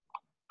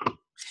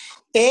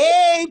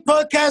Hey,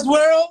 podcast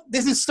world.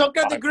 This is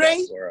Soccer the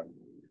Great Podcast world.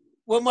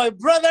 with my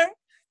brother,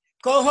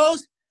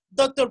 co-host,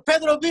 Dr.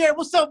 Pedro Beer.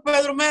 What's up,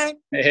 Pedro, man?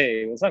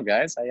 Hey, what's up,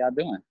 guys? How y'all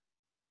doing?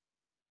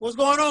 What's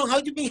going on? How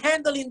you been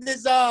handling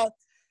this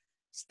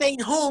staying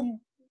home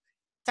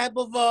type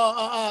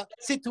of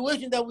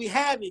situation that we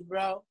having,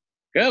 bro?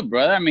 Good,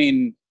 brother. I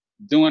mean,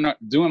 doing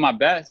my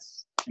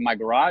best in my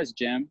garage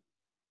gym.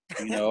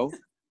 You know,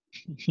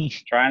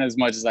 trying as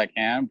much as I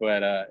can.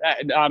 But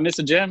I miss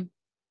the gym.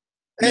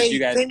 Miss Hey, you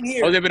guys. same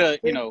here. I was able to,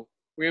 we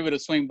were able to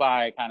swing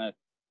by, kind of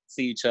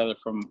see each other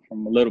from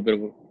a little bit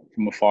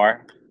from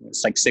afar.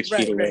 It's like 6 feet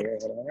Right, away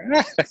right. or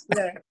whatever.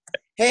 Yeah.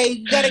 Hey,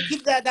 you gotta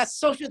keep that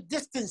social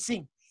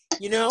distancing,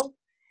 you know?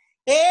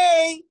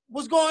 Hey,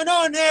 what's going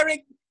on,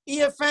 Eric?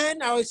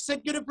 EFN, our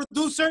executive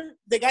producer,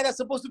 the guy that's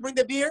supposed to bring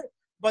the beer,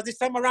 but this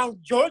time around,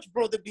 George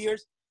brought the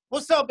beers.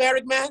 What's up,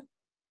 Eric, man?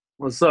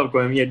 What's up,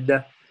 con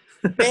mierda?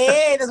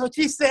 Hey, that's what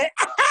she said.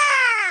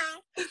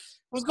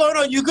 What's going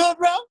on? You good,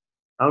 bro?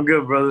 I'm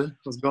good, brother.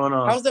 What's going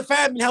on? How's the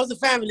family? How's the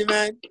family,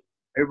 man?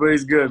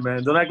 Everybody's good,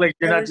 man. Don't act like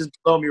you're not just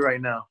below me right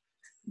now.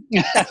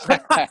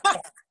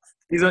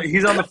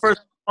 He's on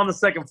the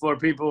second floor,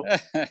 people.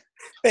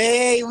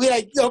 Hey, we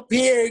like up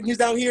here, and he's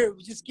down here. We're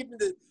just keeping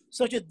the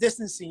social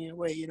distancing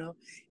away, you know.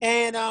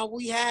 And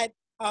we had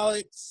our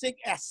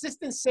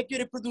assistant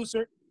executive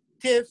producer,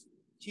 Tiff.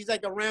 She's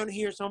like around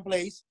here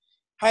someplace.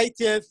 Hi,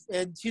 Tiff.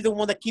 And she's the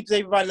one that keeps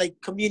everybody like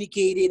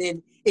communicating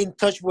and in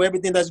touch with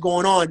everything that's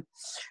going on.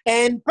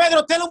 And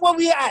Pedro, tell them where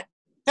we at.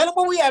 Tell them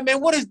where we at,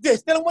 man. What is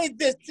this? Tell them what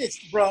is this,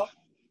 bro.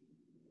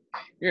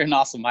 You're an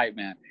awesome hype,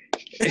 man.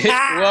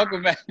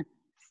 Welcome back.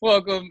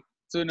 Welcome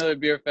to another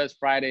Beer Fest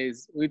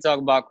Fridays. We talk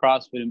about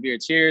CrossFit and beer.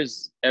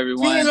 Cheers,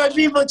 everyone. Cheers, my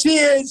people.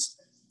 Cheers.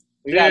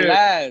 We got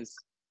Laz.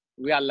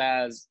 We got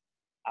Laz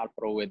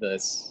Alfaro with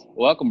us.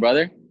 Welcome,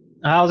 brother.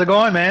 How's it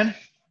going, man?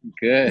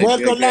 Good.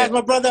 Welcome, good. Laz, my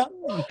brother.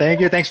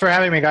 Thank you. Thanks for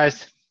having me,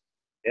 guys.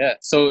 Yeah.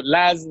 So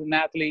Laz is an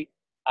athlete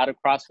out of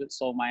CrossFit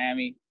Seoul,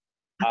 Miami.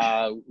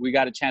 We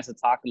got a chance to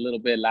talk a little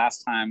bit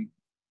last time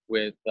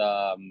with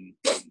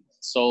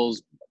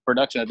Seoul's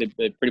production that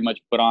they pretty much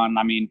put on.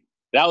 I mean,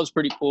 that was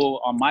pretty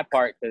cool on my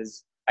part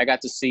because I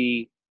got to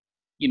see,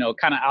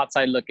 kind of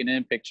outside looking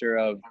in picture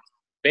of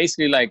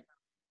basically like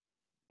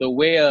the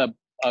way a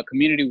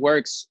community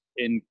works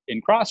in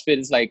CrossFit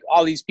is like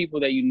all these people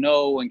that you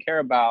know and care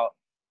about.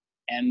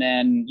 And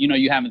then,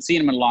 you haven't seen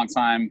them in a long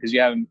time because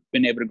you haven't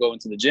been able to go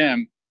into the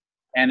gym.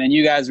 And then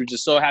you guys were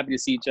just so happy to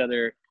see each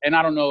other. And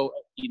I don't know,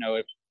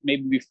 if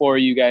maybe before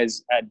you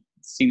guys had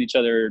seen each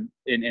other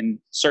in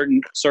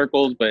certain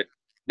circles, but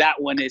that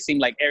one, it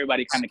seemed like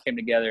everybody kind of came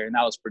together and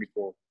that was pretty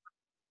cool.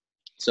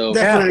 So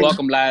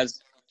welcome,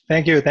 Laz.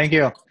 Thank you.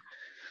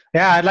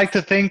 Yeah, I'd like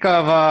to think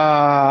of,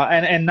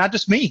 and not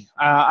just me.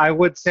 I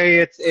would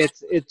say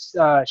it's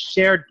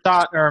shared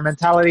thought or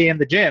mentality in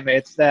the gym.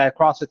 It's that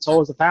CrossFit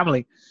Seoul is a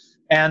family.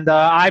 And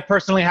I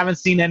personally haven't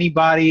seen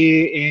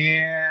anybody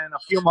in a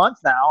few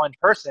months now in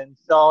person.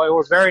 So it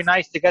was very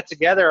nice to get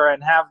together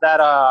and have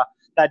that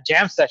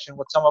jam session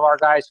with some of our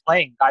guys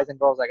and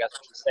girls, I guess I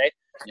should say.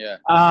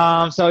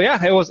 Yeah. So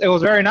yeah, it was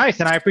very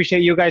nice, and I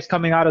appreciate you guys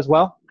coming out as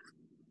well.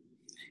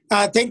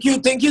 Thank you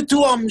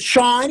to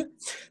Sean,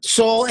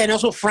 Saul, and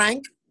also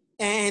Frank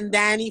and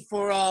Danny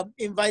for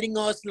inviting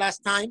us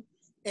last time,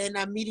 and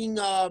I'm meeting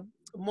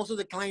most of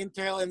the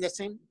clientele, and the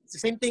same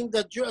thing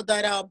that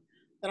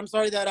I'm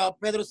sorry that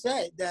Pedro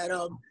said that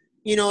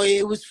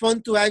it was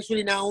fun to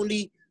actually not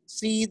only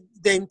see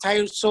the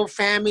entire Soul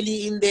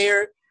family in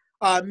there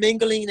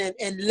mingling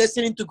and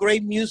listening to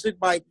great music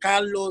by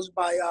Carlos,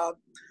 by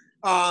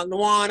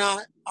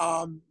Luana,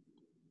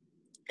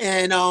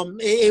 and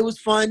it was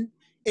fun,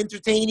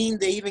 entertaining.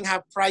 They even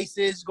have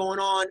prizes going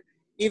on.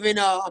 Even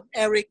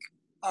Eric,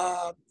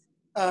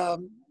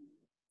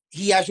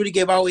 he actually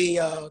gave out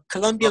a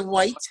Colombian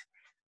white,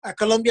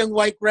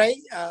 right?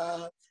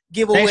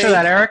 Giveaway. Thanks for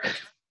that, Eric.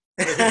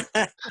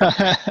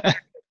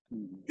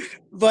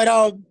 But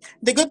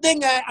the good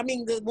thing,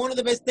 one of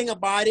the best thing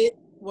about it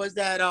was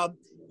that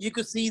you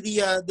could see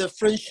the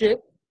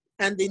friendship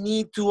and the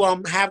need to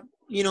have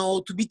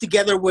to be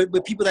together with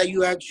people that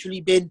you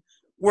actually been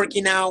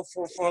working out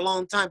for a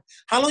long time.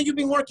 How long you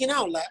been working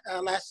out,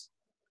 Les?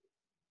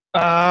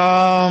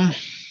 I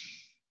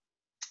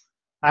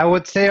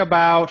would say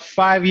about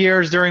 5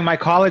 years during my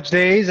college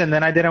days, and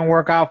then I didn't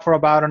work out for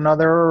about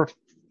another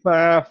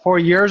 4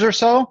 years or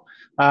so.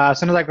 As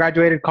soon as I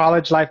graduated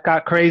college, life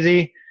got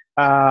crazy.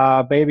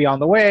 Baby on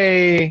the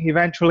way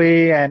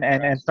eventually,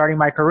 and starting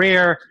my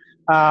career.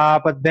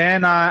 But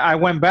then I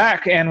went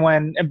back, and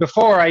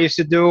before I used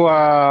to do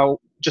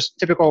just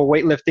typical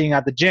weightlifting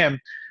at the gym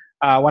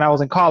when I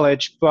was in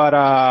college.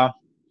 But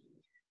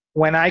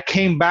when I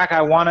came back,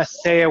 I want to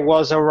say it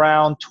was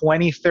around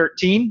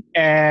 2013,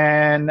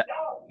 and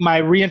my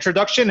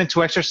reintroduction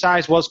into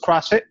exercise was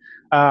CrossFit.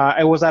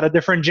 It was at a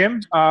different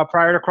gym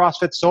prior to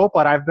CrossFit Seoul,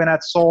 but I've been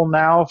at Seoul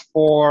now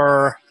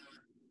for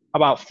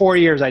about 4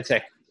 years, I'd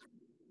say.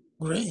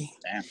 Great.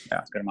 Damn,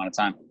 that's a good amount of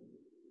time.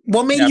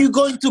 What made you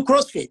go into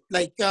CrossFit?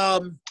 Like,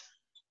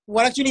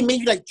 what actually made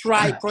you like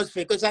try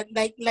CrossFit? Because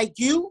like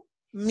you,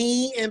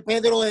 me and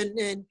Pedro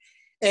and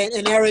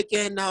Eric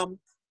and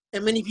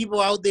many people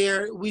out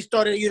there, we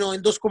started,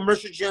 in those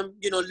commercial gym,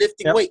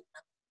 lifting Yep. weight.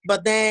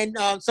 But then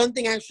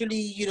something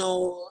actually,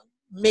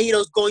 made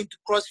us going to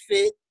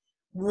CrossFit.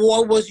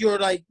 What was your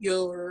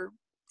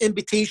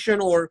invitation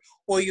or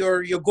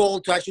your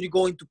goal to actually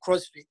go into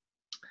CrossFit?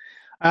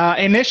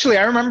 Initially,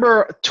 I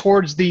remember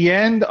towards the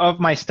end of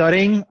my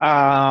studying,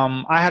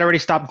 I had already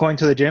stopped going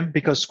to the gym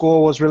because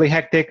school was really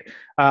hectic,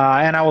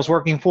 and I was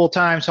working full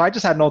time, so I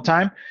just had no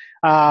time.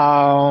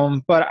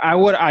 But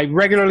I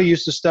regularly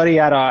used to study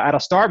at a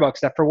Starbucks.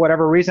 That for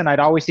whatever reason, I'd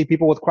always see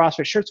people with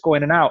CrossFit shirts go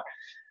in and out.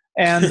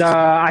 And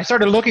I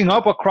started looking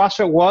up what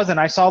CrossFit was, and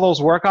I saw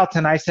those workouts,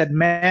 and I said,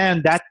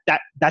 "Man,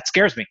 that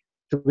scares me."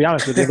 To be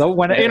honest with you, though,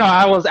 when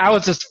I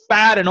was just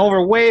fat and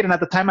overweight, and at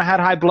the time I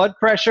had high blood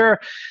pressure,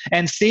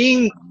 and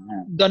seeing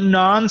the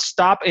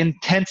nonstop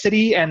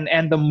intensity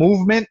and the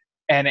movement,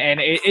 and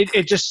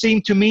it just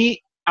seemed to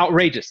me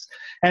outrageous.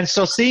 And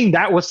so seeing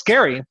that was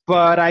scary.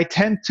 But I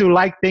tend to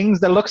like things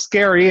that look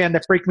scary and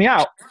that freak me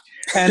out.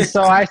 And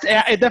so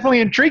it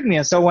definitely intrigued me.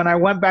 And so when I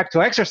went back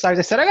to exercise,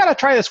 I said, I got to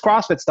try this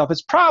CrossFit stuff.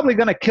 It's probably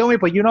going to kill me,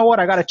 but you know what?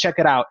 I got to check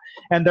it out.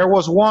 And there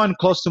was one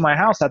close to my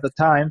house at the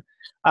time.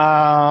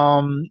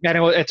 And it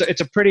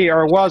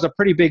was a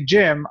pretty big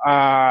gym.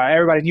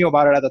 Everybody knew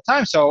about it at the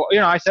time. So,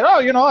 I said,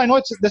 I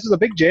know this is a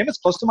big gym. It's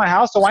close to my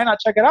house. So why not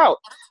check it out?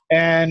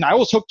 And I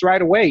was hooked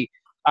right away.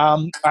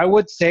 I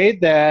would say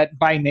that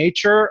by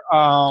nature,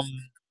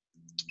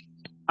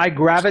 I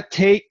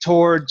gravitate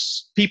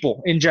towards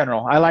people in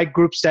general. I like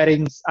group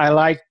settings. I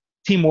like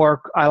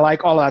teamwork. I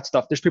like all of that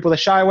stuff. There's people that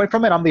shy away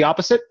from it. I'm the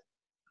opposite.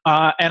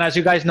 And as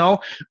you guys know,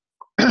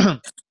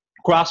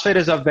 CrossFit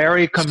is a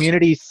very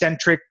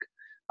community-centric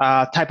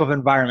type of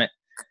environment.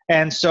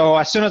 And so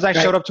as soon as I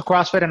showed up to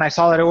CrossFit and I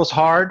saw that it was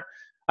hard,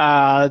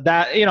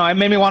 it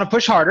made me want to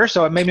push harder.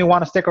 So it made me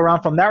want to stick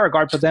around from that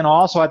regard. But then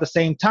also at the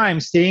same time,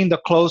 seeing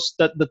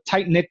the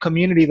tight-knit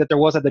community that there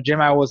was at the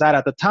gym I was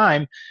at the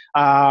time,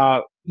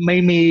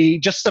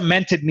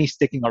 cemented me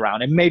sticking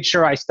around and made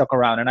sure I stuck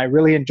around. And I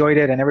really enjoyed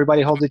it. And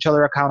everybody holds each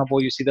other accountable.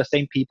 You see the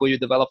same people, you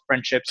develop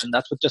friendships, and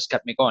that's what just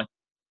kept me going.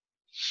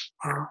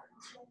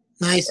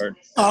 Nice.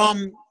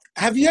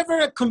 Have you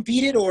ever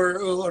competed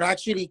or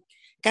actually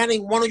kind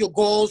of one of your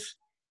goals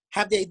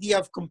have the idea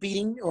of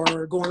competing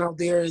or going out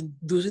there and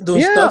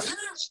doing stuff?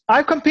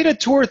 I've competed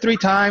 2 or 3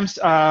 times.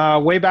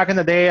 Way back in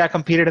the day, I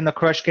competed in the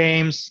Crush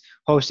Games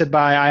hosted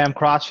by I Am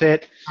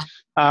CrossFit.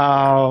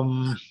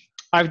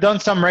 I've done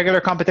some regular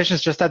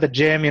competitions just at the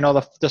gym,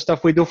 the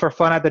stuff we do for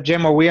fun at the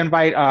gym, or we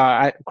invite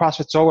at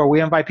CrossFit Soul, where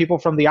we invite people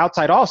from the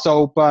outside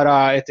also, but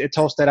it's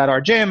hosted at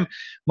our gym.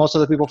 Most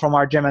of the people from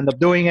our gym end up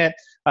doing it.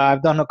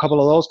 I've done a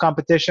couple of those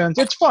competitions.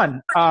 It's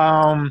fun.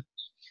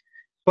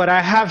 But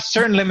I have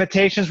certain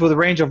limitations with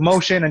range of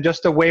motion and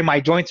just the way my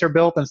joints are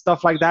built and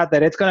stuff like that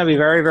it's going to be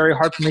very, very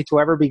hard for me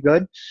to ever be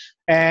good.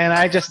 And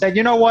I just said,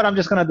 you know what, I'm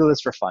just going to do this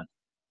for fun.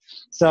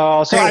 So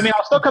I'll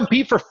still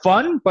compete for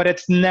fun, but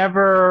it's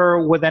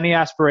never with any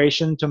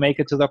aspiration to make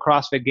it to the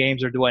CrossFit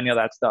Games or do any of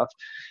that stuff.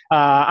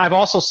 I've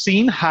also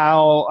seen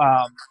how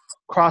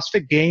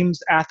CrossFit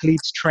Games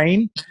athletes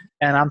train,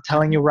 and I'm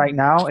telling you right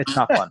now, it's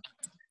not fun.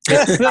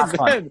 It's not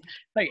fun.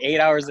 Like 8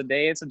 hours a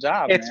day, it's a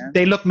job, man.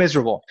 They look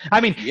miserable. I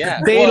mean,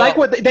 they like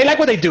what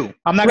they do.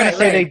 I'm not going to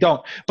say they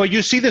don't. But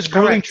you see this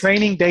grueling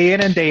training day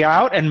in and day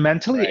out, and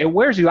mentally it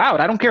wears you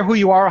out. I don't care who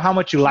you are or how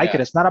much you like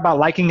it. It's not about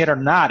liking it or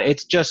not.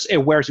 It's just it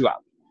wears you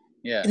out.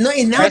 Yeah. No,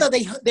 and now that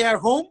they are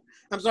home,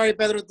 I'm sorry,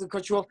 Pedro, to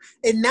cut you off.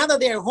 And now that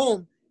they are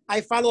home,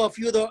 I follow a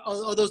few of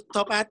those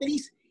top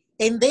athletes,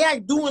 and they are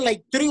doing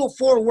like 3 or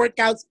 4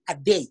 workouts a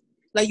day.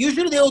 Like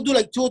usually they'll do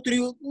like 2 or 3,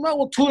 2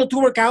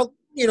 workouts,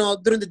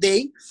 during the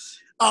day.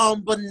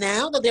 But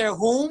now that they're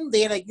home,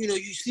 they're like, you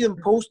see them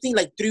posting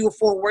like 3 or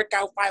 4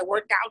 5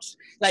 workouts.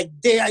 Like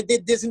I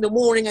did this in the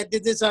morning, I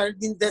did this at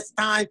this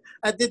time,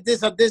 I did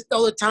this at this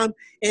other time,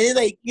 and it's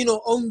like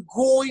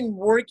ongoing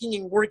working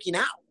and working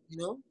out.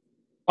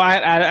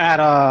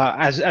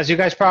 As you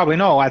guys probably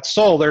know, at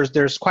Soul,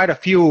 there's quite a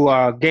few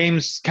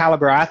games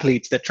caliber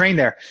athletes that train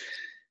there.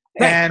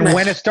 And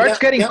when it starts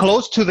getting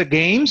close to the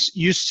games,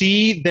 you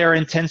see their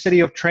intensity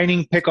of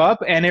training pick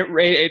up, and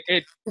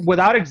it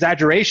without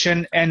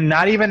exaggeration, and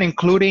not even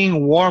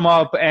including warm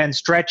up and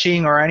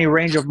stretching or any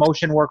range of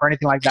motion work or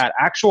anything like that.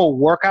 Actual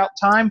workout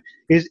time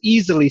is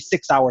easily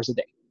 6 hours a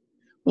day.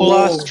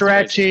 Plus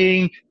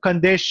stretching,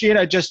 condition,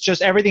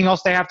 just everything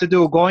else they have to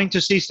do. Going to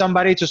see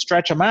somebody to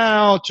stretch them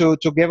out, to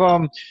give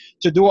them,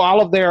 to do all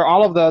of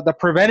the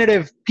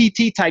preventative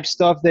PT type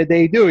stuff that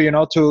they do,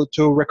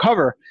 to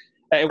recover.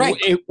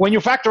 When you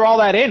factor all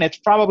that in, it's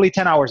probably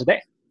 10 hours a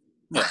day.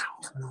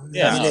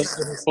 Yeah,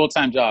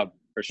 full-time job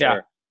for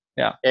sure.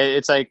 Yeah.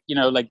 It's like,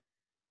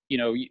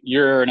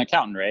 you're an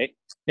accountant, right?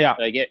 Yeah.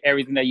 Like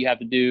everything that you have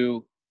to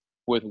do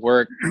with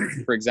work,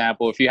 for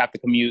example, if you have to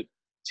commute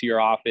to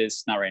your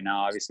office, not right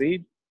now,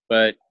 obviously,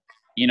 but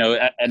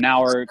an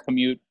hour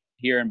commute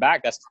here and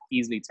back, that's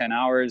easily 10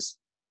 hours.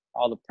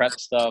 All the prep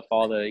stuff,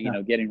 all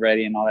the, getting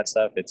ready and all that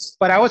stuff.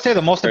 But I would say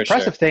the most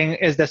impressive thing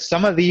is that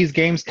some of these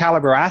games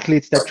caliber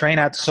athletes that train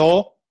at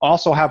Soul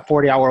also have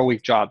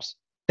 40-hour-a-week jobs.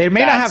 They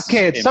may not have That's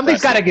kids.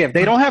 Something's got to impressive. give.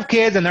 They don't have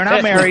kids and they're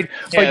not married.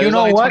 Yeah, But you there's know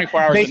only what?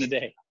 24 hours in a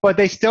day. But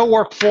they still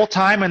work full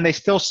time and they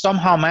still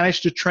somehow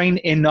manage to train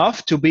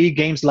enough to be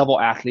games level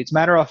athletes.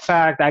 Matter of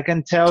fact, I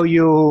can tell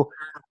you,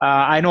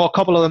 I know a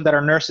couple of them that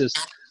are nurses.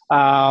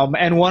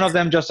 And one of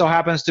them just so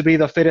happens to be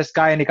the fittest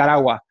guy in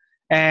Nicaragua.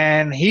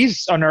 And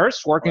he's a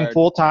nurse working Word.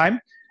 full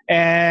time.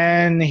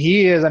 And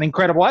he is an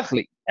incredible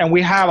athlete. And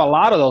we have a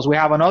lot of those. We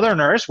have another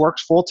nurse,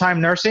 works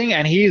full-time nursing,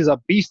 and he's a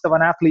beast of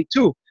an athlete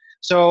too.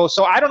 So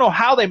I don't know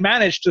how they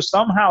manage to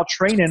somehow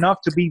train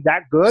enough to be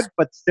that good,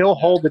 but still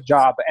hold the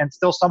job and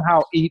still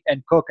somehow eat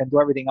and cook and do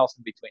everything else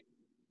in between.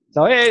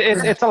 So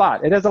it's a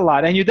lot. It is a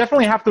lot. And you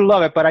definitely have to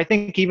love it. But I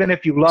think even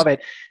if you love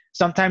it,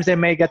 sometimes it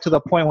may get to the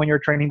point when you're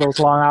training those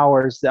long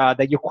hours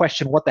that you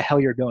question what the hell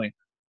you're doing.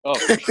 Oh,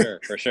 for sure,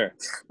 for sure.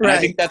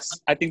 Right.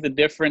 I think the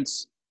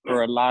difference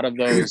for a lot of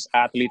those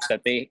athletes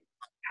that they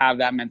have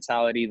that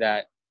mentality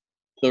that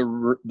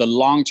the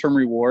long-term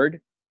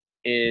reward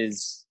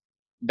is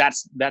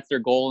that's their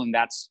goal and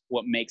that's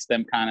what makes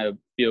them kind of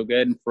feel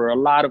good. And for a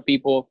lot of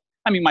people,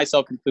 I mean,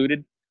 myself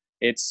included,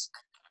 it's,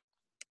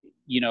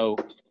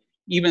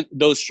 even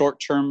those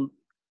short-term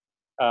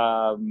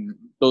kind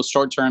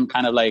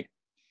of like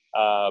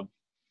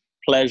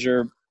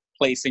pleasure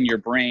place in your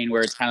brain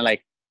where it's kind of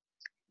like,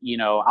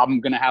 I'm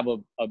going to have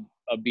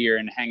a beer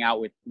and hang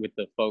out with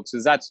the folks.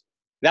 Cause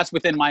that's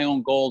within my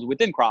own goals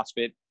within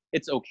CrossFit.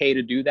 It's okay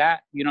to do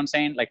that. You know what I'm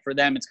saying? Like for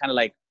them, it's kind of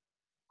like,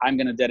 I'm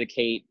going to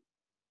dedicate,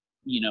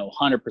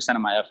 100%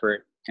 of my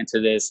effort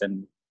into this.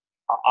 And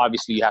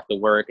obviously you have to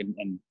work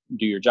and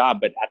do your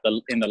job, but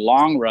in the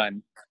long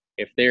run,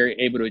 if they're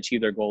able to achieve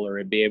their goal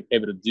or be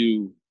able to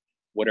do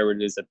whatever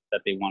it is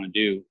that they want to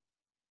do,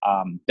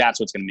 that's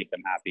what's going to make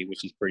them happy,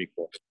 which is pretty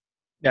cool.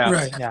 Yeah.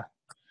 Right. Yeah.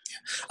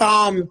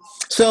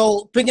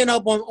 So picking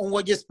up on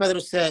what just Pedro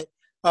said,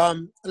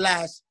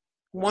 last,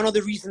 one of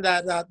the reasons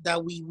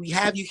that we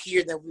have you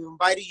here, that we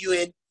invited you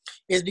in,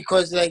 is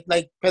because like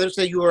Pedro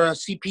said, you are a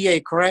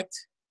CPA, correct?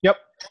 Yep.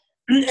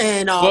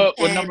 And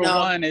number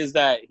one is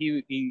that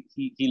he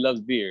loves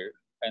beer,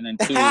 and then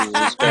two,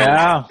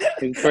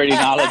 he's pretty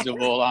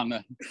knowledgeable on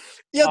the.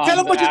 Yeah, tell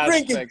him what you're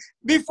aspects. drinking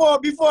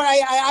before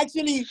I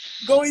actually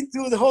go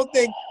into the whole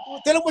thing.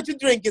 Tell him what you're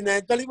drinking,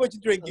 man. Tell him what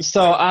you're drinking.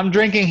 So I'm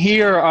drinking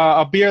here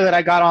a beer that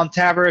I got on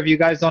Tavr. If you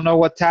guys don't know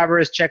what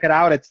Tavr is, check it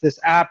out. It's this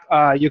app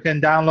you can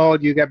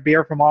download. You get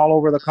beer from all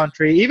over the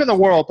country, even the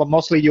world, but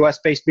mostly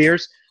U.S.-based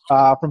beers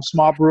from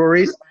small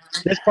breweries.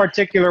 This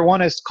particular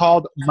one is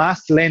called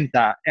Más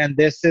Lenta, and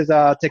this is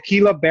a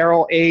tequila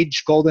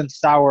barrel-aged golden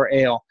sour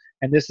ale.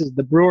 And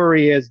the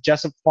brewery is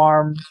Jessup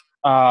Farm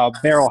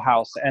Barrel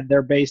House, and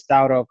they're based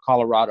out of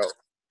Colorado.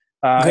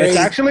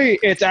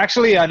 It's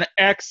actually an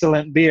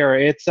excellent beer.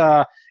 It's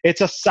a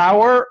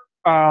sour,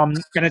 and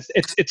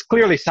it's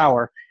clearly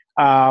sour,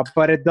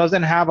 but it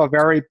doesn't have a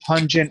very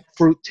pungent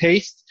fruit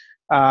taste.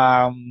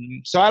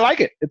 So I like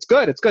it. It's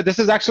good. It's good. This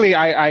is actually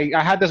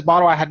I had this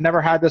bottle. I had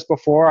never had this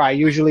before. I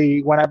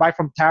usually, when I buy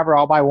from Tavr,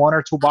 I'll buy 1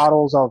 or 2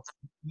 bottles of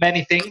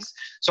many things.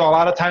 So a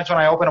lot of times when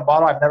I open a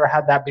bottle, I've never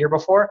had that beer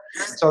before.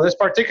 So this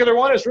particular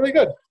one is really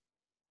good.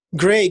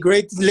 Great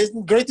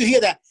to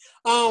hear that.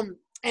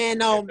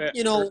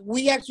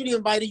 We actually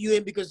invited you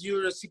in because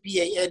you're a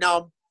CPA,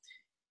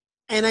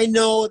 and I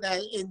know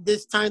that in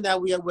this time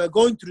that we're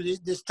going through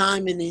this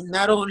time, and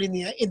not only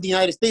in the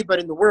United States but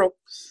in the world,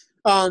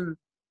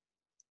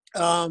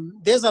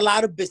 there's a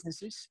lot of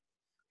businesses,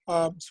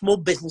 small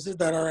businesses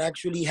that are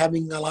actually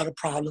having a lot of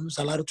problems,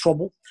 a lot of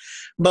trouble.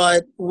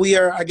 But we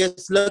are, I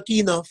guess, lucky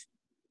enough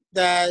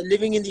that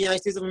living in the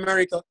United States of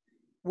America,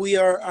 we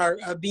are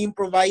being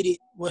provided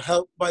with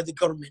help by the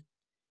government.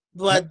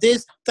 But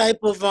this type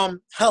of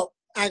help,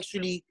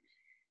 actually,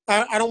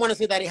 I don't want to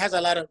say that it has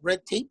a lot of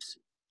red tapes,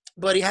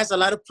 but it has a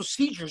lot of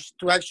procedures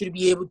to actually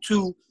be able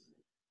to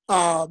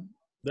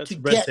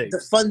get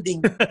the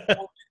funding.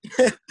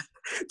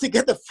 To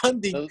get the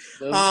funding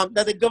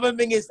that the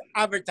government is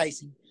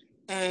advertising.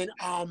 And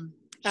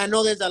I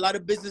know there's a lot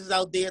of businesses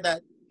out there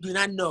that do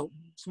not know,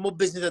 small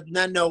businesses that do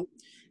not know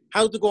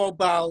how to go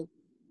about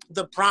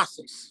the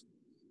process.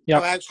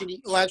 Or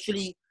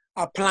actually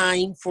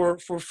applying for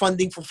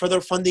funding, for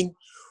further funding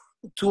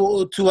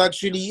to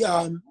actually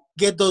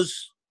get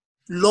those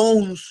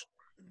loans.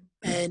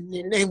 And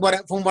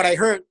from what I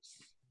heard,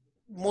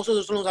 most of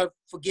those loans are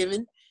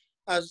forgiven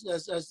as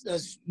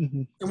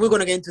and we're going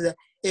to get into that,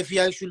 if you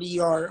actually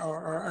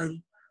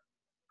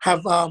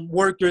have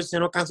workers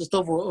and all kinds of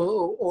stuff,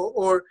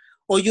 or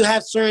you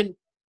have certain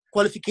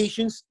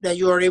qualifications that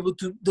you are able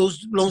to,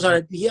 those loans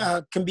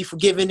can be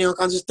forgiven and all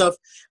kinds of stuff.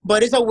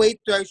 But it's a way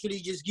to actually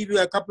just give you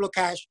a couple of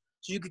cash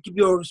so you can keep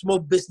your small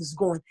business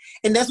going.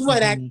 And that's why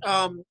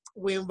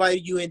we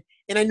invited you in.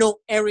 And I know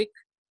Eric,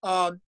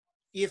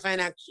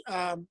 EFN,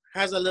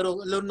 has a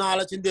little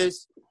knowledge in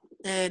this.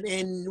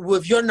 And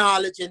with your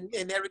knowledge and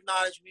Eric's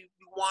knowledge, we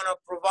want to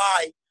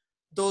provide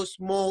those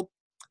small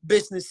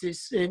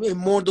businesses and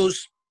more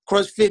those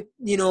CrossFit,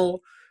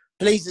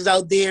 places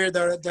out there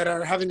that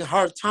are having a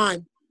hard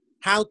time,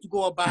 how to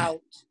go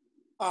about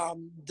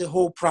the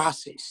whole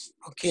process.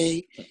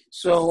 Okay,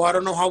 so I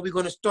don't know how we're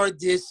gonna start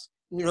this,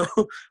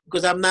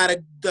 because I'm not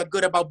that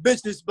good about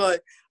business,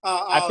 but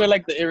I feel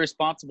like the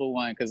irresponsible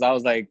one because I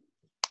was like,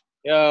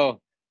 "Yo,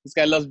 this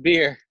guy loves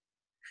beer,"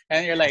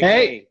 and you're like,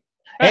 Hey,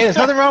 "Hey, there's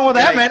nothing wrong with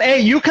that, man. Hey,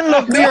 you can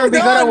love beer and be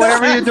good at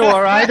whatever you do,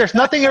 all right? There's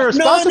nothing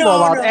irresponsible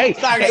about it. Hey,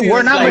 Sorry,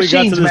 we're not That's how we got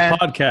to machines, this man.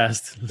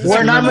 podcast.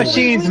 We're not Remember that.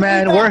 machines,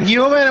 man. We're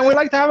human, and we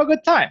like to have a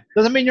good time.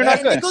 Doesn't mean you're not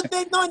And good.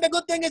 the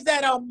good thing is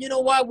that you know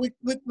what, we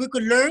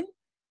could learn,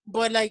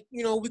 but like,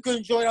 we could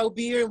enjoy our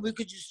beer, and we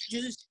could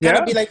just kind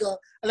of be like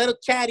a little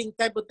chatting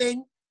type of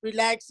thing,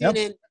 relaxing,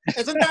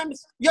 and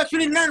sometimes you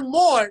actually learn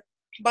more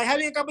by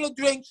having a couple of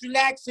drinks,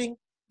 relaxing,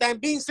 than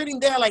being sitting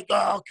there like,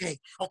 oh,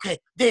 okay,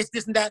 this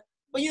and that.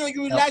 But you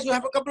relax, you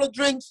have a couple of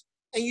drinks,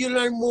 and you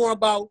learn more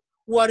about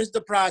what is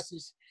the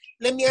process.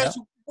 Let me ask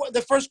you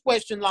the first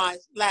question,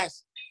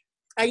 last.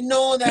 I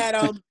know that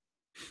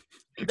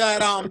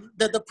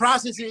that the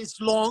process is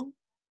long.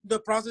 The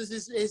process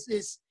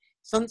is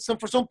some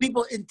for some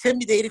people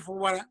intimidating, from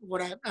what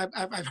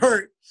I've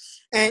heard,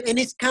 and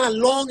it's kind of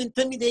long,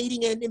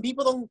 intimidating, and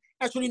people don't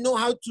actually know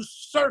how to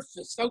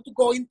surface, how to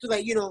go into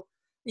like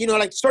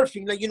like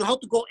surfing, like how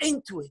to go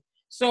into it.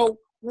 So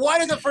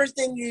what is the first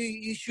thing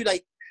you should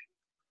like?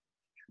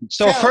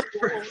 So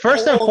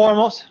first and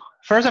foremost,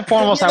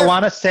 I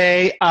want to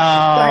say, Go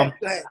ahead.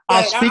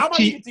 I'll speak I'm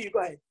to you. Go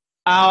ahead.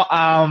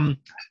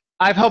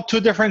 I've helped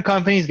 2 different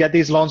companies get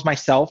these loans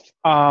myself.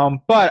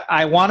 But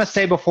I want to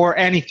say before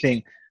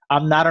anything,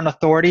 I'm not an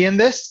authority in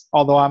this,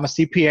 although I'm a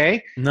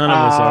CPA. None of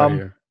us are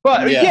here.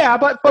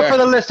 But but for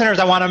the listeners,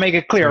 I want to make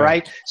it clear,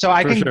 right? So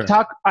I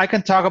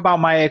can talk about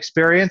my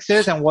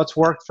experiences and what's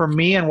worked for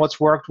me and what's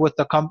worked with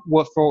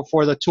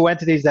for the 2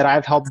 entities that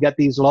I've helped get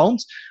these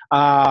loans.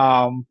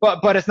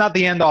 But it's not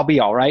the end all be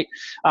all, right?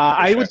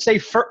 I would say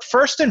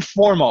first and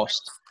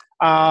foremost,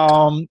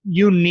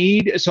 you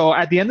need, so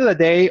at the end of the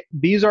day,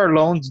 these are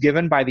loans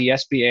given by the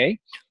SBA.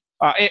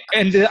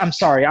 I'm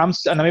sorry,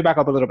 let me back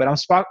up a little bit.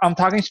 I'm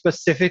talking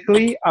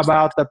specifically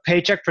about the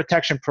Paycheck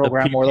Protection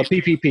Program, or the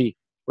PPP,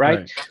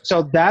 right?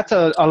 So that's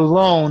a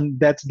loan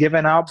that's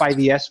given out by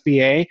the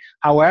SBA.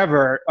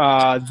 However,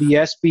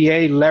 the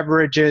SBA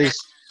leverages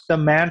the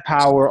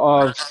manpower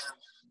of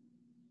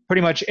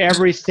pretty much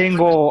every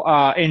single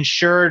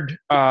insured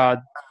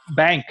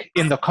bank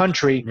in the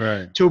country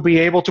to be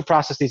able to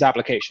process these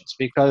applications,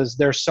 because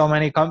there's so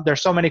many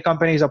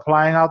companies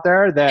applying out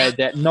there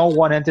that no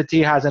one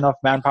entity has enough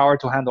manpower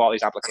to handle all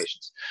these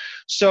applications.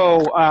 So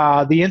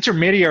the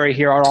intermediary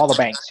here are all the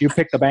banks. You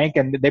pick the bank,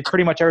 and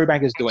pretty much every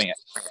bank is doing it.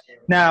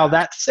 Now,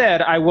 that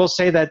said, I will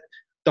say that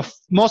the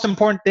most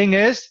important thing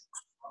is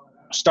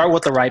start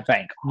with the right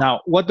bank.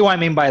 Now, what do I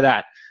mean by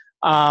that?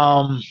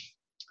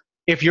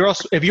 If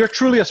you're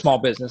truly a small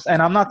business,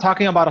 and I'm not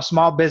talking about a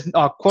small business,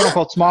 quote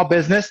unquote small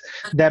business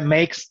that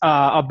makes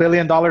 $1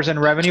 billion in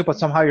revenue, but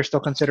somehow you're still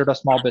considered a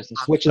small business,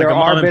 which like there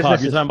are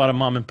businesses. You're talking about a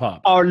mom and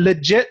pop. Or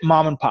legit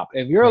mom and pop.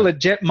 If you're a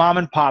legit mom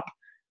and pop,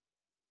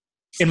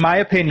 in my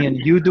opinion,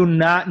 you do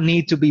not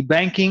need to be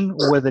banking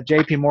with a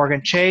JP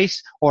Morgan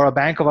Chase or a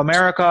Bank of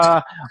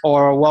America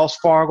or a Wells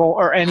Fargo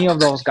or any of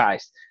those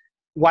guys.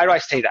 Why do I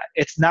say that?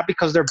 It's not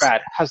because they're bad.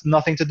 It has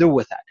nothing to do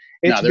with that.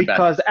 It's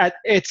because at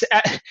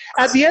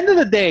the end of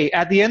the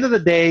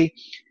day,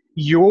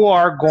 you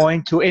are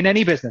going to, in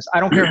any business, I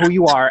don't care who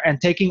you are,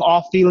 and taking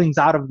all feelings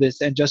out of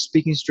this and just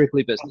speaking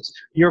strictly business,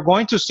 you're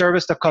going to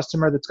service the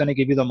customer that's going to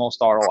give you the most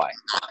ROI.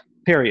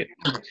 Period.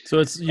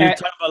 So you're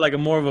talking about like a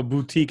more of a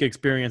boutique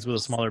experience with a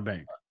smaller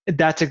bank.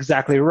 That's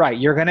exactly right.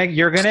 You're gonna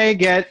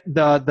get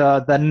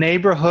the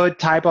neighborhood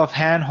type of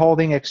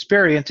hand-holding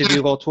experience if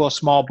you go to a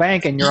small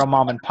bank and you're a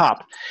mom and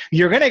pop.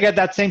 You're gonna get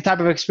that same type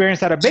of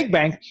experience at a big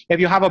bank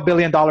if you have $1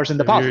 billion in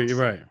deposits. You're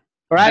right.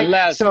 Right.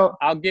 Les, so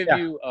I'll give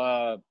you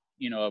a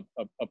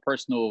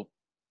personal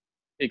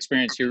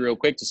experience here real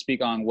quick to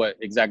speak on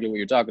exactly what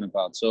you're talking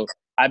about. So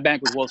I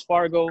bank with Wells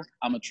Fargo.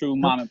 I'm a true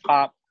mom and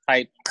pop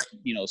type,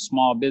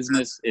 small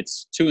business.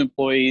 It's 2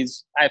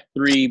 employees. I have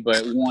 3,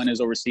 but 1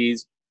 is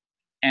overseas.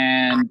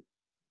 And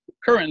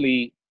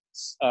currently,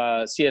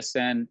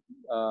 CSN,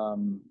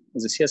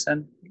 is it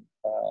CSN?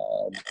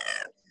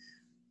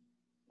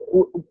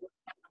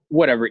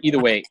 Whatever, either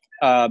way.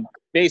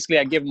 Basically,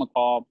 I give them a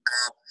call,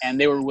 and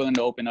they were willing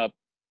to open up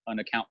an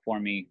account for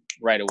me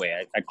right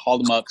away. I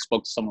called them up,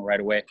 spoke to someone right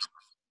away.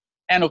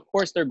 And of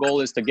course, their goal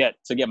is to get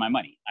my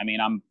money. I mean,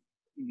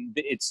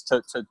 it's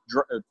to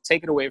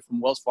take it away from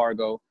Wells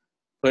Fargo,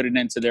 put it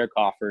into their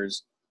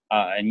coffers,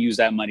 and use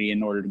that money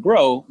in order to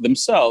grow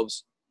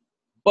themselves.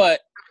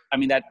 But I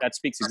mean, that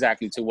speaks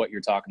exactly to what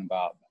you're talking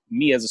about.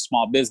 Me as a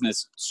small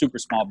business, super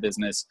small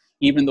business,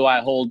 even though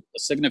I hold a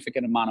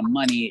significant amount of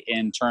money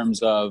in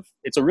terms of,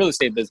 it's a real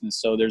estate business.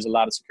 So there's a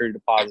lot of security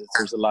deposits.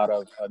 There's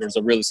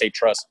a real estate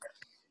trust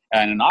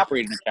and an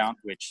operating account,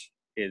 which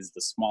is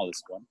the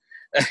smallest one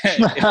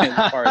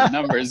as far as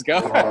numbers go.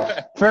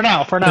 For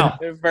now.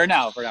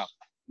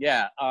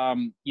 Yeah.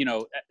 And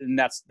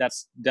that's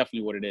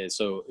definitely what it is.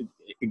 So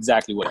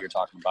exactly what you're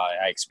talking about,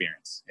 I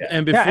experience. Yeah.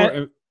 And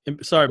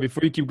sorry,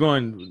 before you keep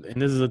going,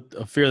 and this is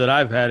a fear that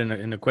I've had,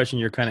 and a question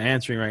you're kind of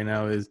answering right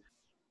now is,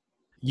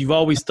 you've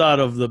always thought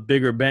of the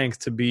bigger banks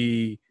to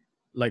be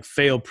like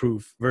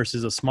fail-proof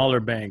versus a smaller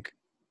bank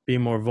being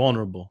more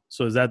vulnerable.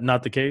 So is that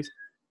not the case?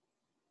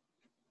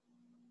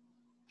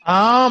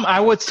 I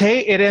would say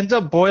it ends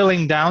up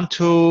boiling down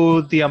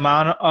to the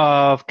amount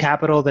of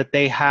capital that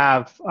they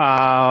have.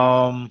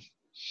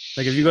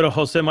 Like if you go to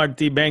Jose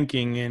Marti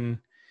Banking and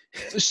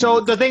So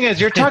the thing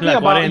is, you're talking La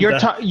about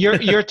 40.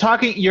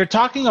 you're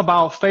talking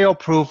about fail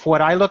proof.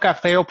 What I look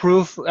at fail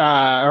proof,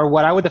 or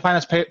what I would define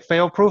as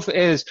fail proof,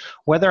 is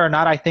whether or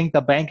not I think the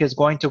bank is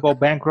going to go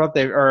bankrupt,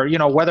 or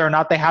whether or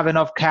not they have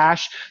enough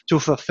cash to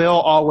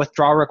fulfill all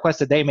withdrawal requests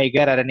that they may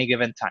get at any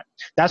given time.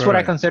 That's what I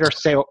Right. consider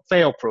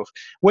fail proof,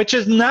 which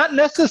is not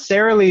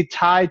necessarily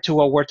tied to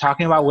what we're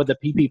talking about with the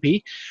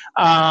PPP.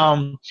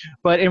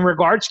 But in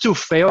regards to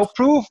fail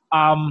proof,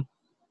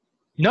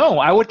 no,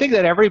 I would think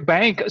that every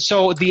bank,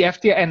 so the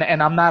FDIC,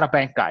 and I'm not a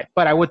bank guy,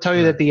 but I would tell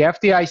you that the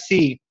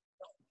FDIC,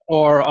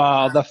 or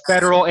the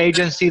federal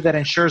agency that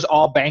ensures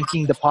all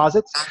banking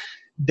deposits,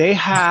 they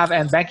have,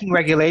 and banking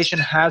regulation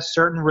has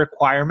certain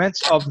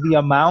requirements of the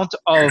amount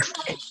of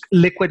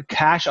liquid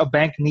cash a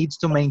bank needs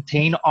to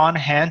maintain on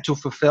hand to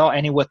fulfill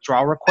any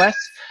withdrawal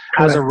requests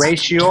as a Correct.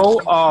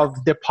 ratio of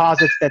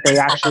deposits that they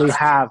actually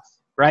have,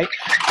 right?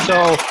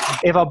 So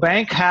if a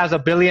bank has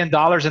 $1 billion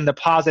in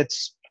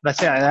deposits, let's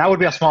say that would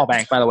be a small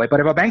bank, by the way, but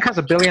if a bank has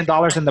 $1 billion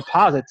in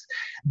deposits,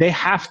 they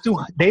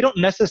don't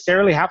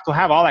necessarily have to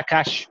have all that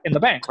cash in the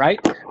bank, right?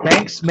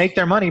 Banks make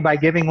their money by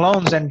giving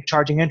loans and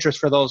charging interest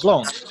for those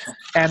loans.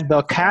 And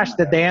the cash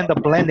that they end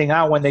up lending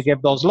out when they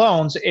give those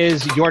loans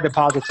is your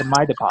deposits and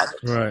my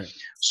deposits. Right.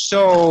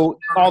 So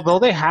although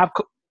they have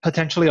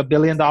potentially $1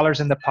 billion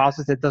in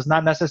deposits, it does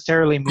not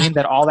necessarily mean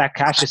that all that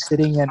cash is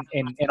sitting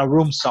in a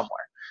room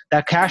somewhere.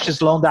 That cash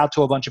is loaned out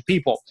to a bunch of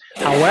people.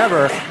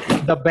 However,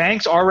 the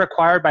banks are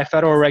required by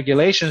federal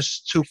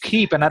regulations to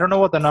keep, and I don't know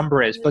what the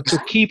number is, but to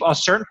keep a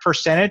certain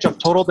percentage of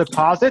total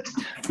deposits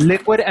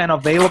liquid and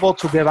available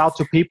to give out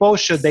to people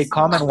should they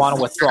come and want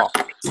to withdraw.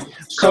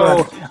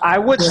 So I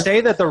would say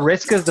that the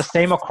risk is the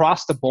same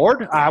across the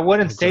board. I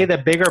wouldn't say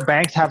that bigger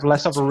banks have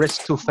less of a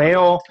risk to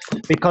fail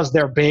because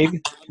they're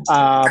big,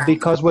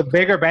 because with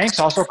bigger banks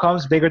also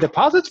comes bigger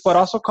deposits, but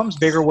also comes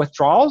bigger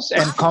withdrawals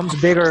and comes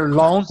bigger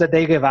loans that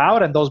they give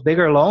out, and those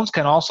bigger loans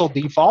can also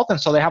default, and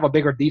so they have a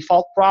bigger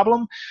default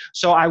problem.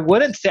 So I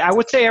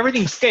would say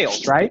everything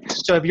scales, right?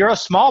 So if you're a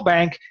small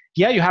bank,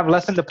 yeah, you have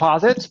less in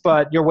deposits,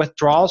 but your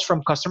withdrawals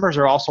from customers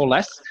are also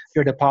less.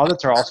 Your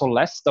deposits are also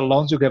less. The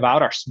loans you give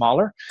out are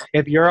smaller.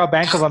 If you're a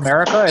Bank of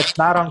America, it's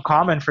not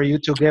uncommon for you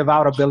to give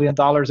out $1 billion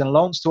in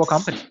loans to a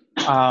company.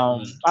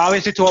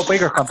 Obviously to a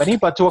bigger company,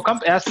 but to a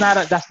company, that's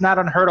not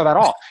unheard of at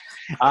all.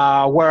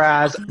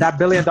 Whereas that $1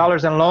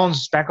 billion in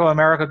loans Bank of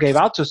America gave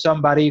out to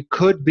somebody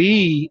could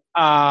be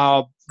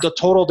the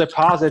total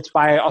deposits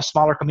by a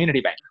smaller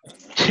community bank.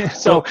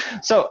 So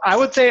I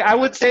would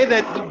say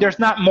that there's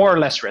not more or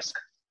less risk.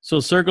 So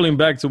circling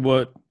back to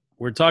what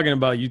we're talking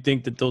about, you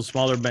think that those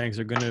smaller banks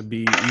are going to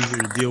be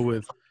easier to deal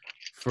with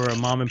for a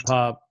mom and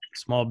pop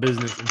small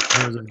business in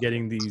terms of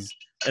getting these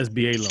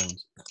SBA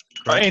loans?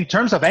 Right? In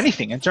terms of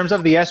anything, in terms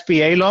of the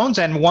SBA loans,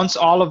 and once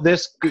all of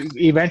this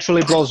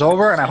eventually blows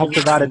over, and I hope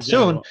to God it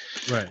soon,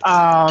 right.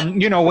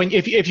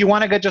 If you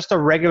want to get just a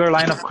regular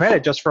line of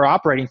credit just for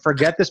operating,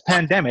 forget this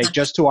pandemic,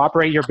 just to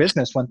operate your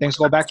business when things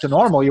go back to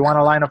normal, you want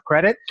a line of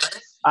credit,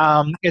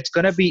 it's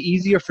going to be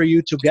easier for you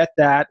to get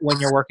that when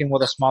you're working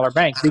with a smaller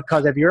bank,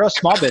 because if you're a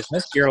small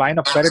business, your line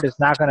of credit is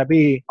not going to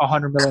be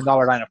 $100 million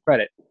line of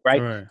credit,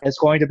 right? It's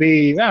going to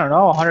be, I don't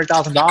know,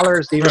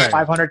 $100,000, even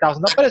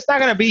 $500,000, but it's not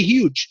going to be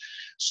huge.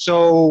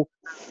 So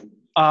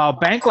a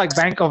bank like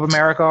Bank of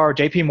America or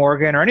JP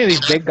Morgan or any of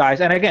these big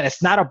guys, and again,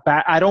 it's not a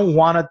bad, I don't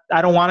want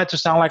it to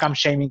sound like I'm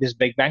shaming these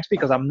big banks,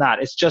 because I'm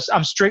not. It's just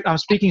I'm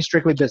speaking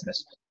strictly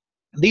business.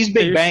 These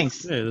big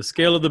banks, the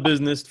scale of the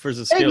business versus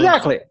the scale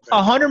exactly.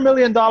 $100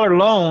 million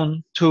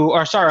loan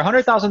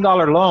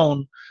 $100,000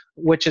 loan,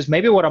 which is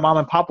maybe what a mom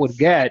and pop would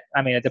get.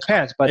 I mean, it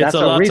depends, but it's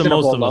that's a reasonable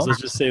to most loan. of us.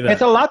 Let's just say that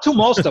it's a lot to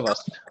most of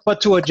us, but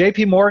to a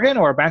JP Morgan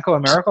or a Bank of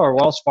America or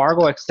Wells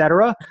Fargo,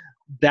 etc.,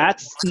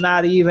 that's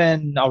not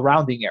even a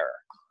rounding error.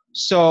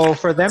 So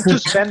for them to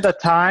spend the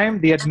time,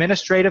 the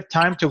administrative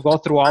time to go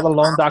through all the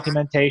loan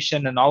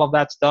documentation and all of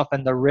that stuff,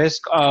 and the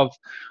risk of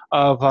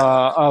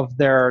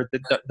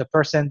the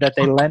person that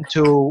they lend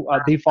to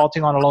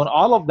defaulting on a loan,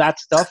 all of that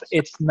stuff,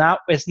 it's not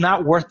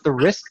worth the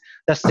risk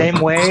the same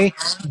way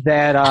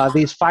that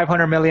these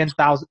 $500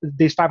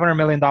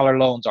 million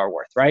loans are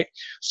worth, right?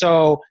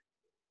 So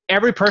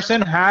every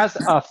person has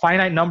a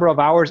finite number of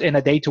hours in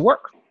a day to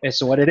work. It's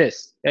what it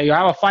is. You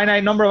have a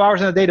finite number of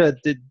hours in a day.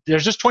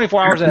 There's just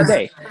 24 hours in a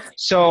day.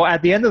 So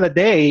at the end of the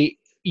day,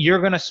 you're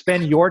going to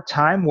spend your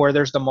time where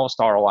there's the most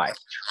ROI.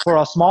 For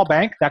a small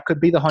bank, that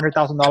could be the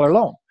 $100,000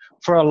 loan.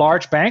 For a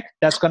large bank,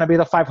 that's going to be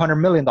the $500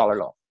 million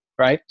loan,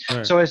 right?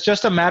 So it's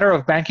just a matter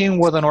of banking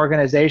with an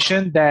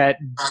organization that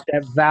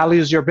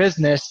values your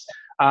business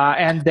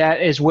and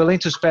that is willing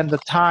to spend the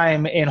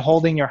time in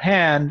holding your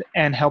hand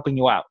and helping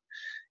you out.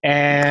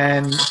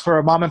 And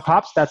for mom and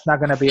pops, that's not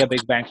going to be a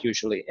big bank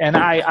usually. And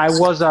I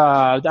want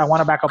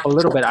to back up a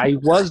little bit. I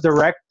was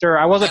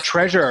a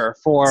treasurer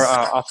for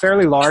a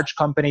fairly large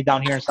company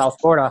down here in South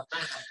Florida.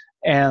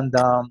 And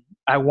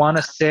I want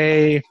to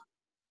say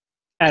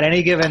at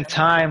any given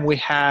time, we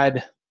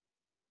had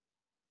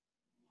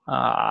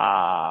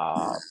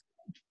 $300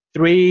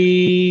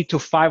 to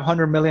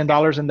 $500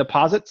 million in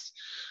deposits.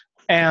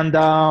 And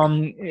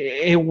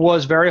it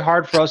was very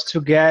hard for us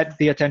to get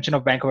the attention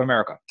of Bank of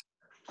America.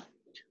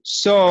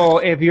 So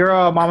if you're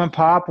a mom and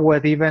pop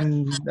with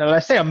even,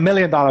 let's say, $1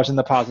 million in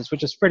deposits,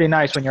 which is pretty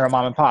nice when you're a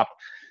mom and pop,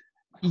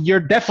 you're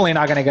definitely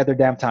not going to get their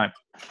damn time,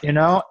 you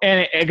know?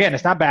 And again,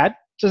 it's not bad.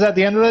 Just at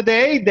the end of the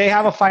day, they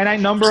have a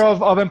finite number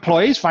of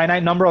employees,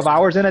 finite number of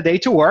hours in a day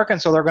to work.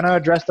 And so they're going to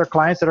address their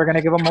clients that are going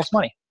to give them most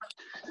money.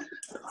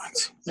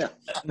 Yeah.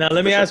 Now,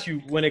 let me ask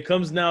you, when it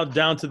comes now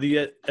down to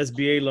the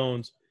SBA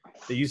loans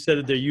that you said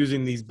that they're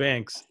using these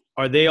banks,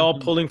 are they all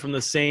pulling from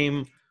the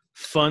same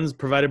funds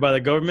provided by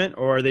the government,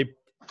 or are they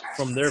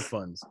from their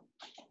funds?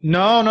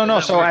 No.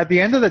 So at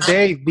the end of the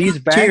day, these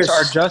banks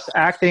are just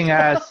acting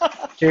as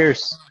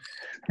cheers.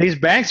 These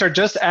banks are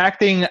just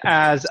acting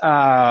as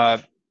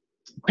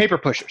paper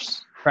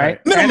pushers, right?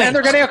 And then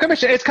they're getting a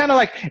commission. It's kind of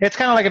like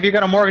if you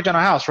got a mortgage on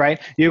a house,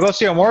 right? You go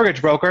see a mortgage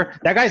broker.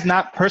 That guy's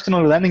not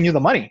personally lending you the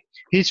money.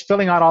 He's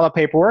filling out all the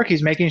paperwork.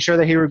 He's making sure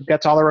that he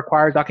gets all the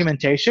required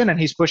documentation, and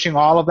he's pushing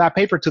all of that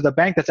paper to the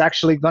bank that's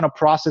actually going to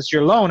process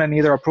your loan and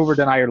either approve or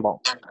deny your loan.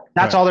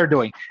 That's all they're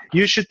doing.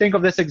 You should think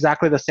of this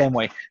exactly the same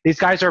way. These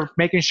guys are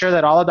making sure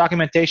that all the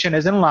documentation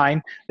is in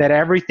line, that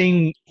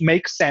everything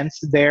makes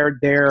sense.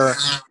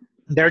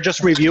 They're just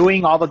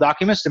reviewing all the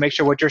documents to make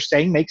sure what you're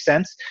saying makes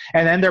sense.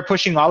 And then they're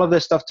pushing all of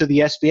this stuff to the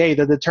SBA.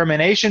 The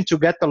determination to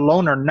get the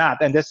loan or not,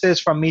 and this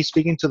is from me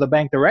speaking to the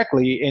bank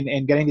directly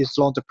in getting these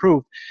loans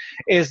approved,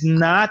 is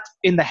not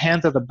in the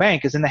hands of the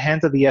bank, it's in the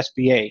hands of the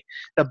SBA.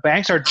 The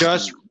banks are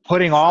just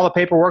putting all the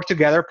paperwork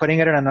together, putting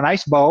it in a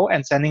nice bow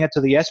and sending it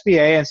to the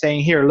SBA and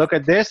saying, here, look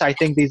at this. I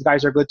think these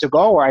guys are good to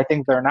go, or I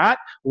think they're not.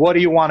 What do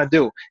you want to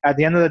do? At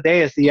the end of the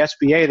day, it's the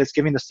SBA that's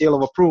giving the seal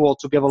of approval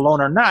to give a loan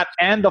or not.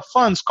 And the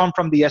funds come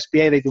from the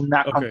SBA. They do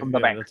not come from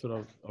the bank. That's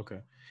what okay.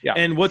 Yeah.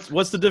 And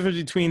what's the difference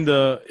between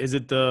is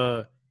it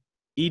the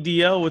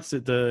EDL? What's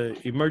it, the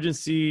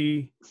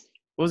emergency?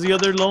 What was the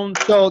other loan?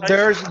 So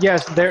there is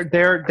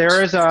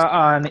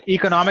an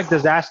economic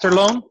disaster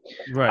loan.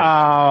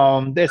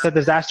 Right. It's a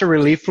disaster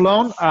relief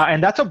loan,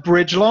 and that's a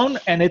bridge loan,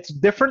 and it's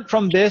different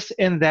from this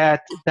in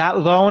that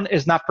loan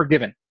is not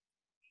forgiven,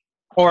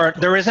 or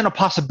there isn't a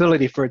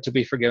possibility for it to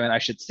be forgiven, I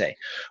should say.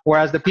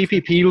 Whereas the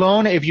PPP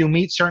loan, if you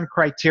meet certain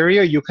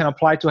criteria, you can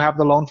apply to have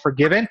the loan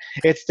forgiven.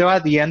 It's still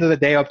at the end of the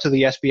day up to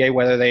the SBA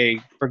whether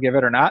they forgive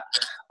it or not.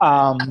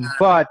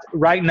 But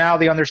right now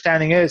the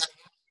understanding is,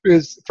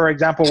 for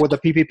example, with the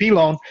PPP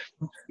loan,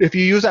 if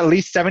you use at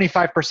least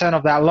 75%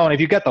 of that loan,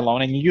 if you get the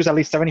loan and you use at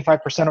least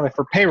 75% of it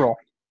for payroll,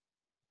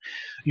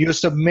 you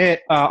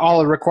submit all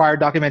the required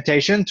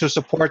documentation to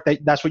support that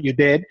that's what you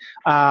did,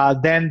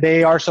 then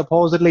they are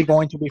supposedly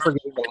going to be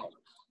forgiving the loan.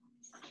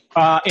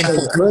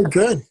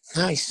 Good.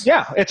 Nice.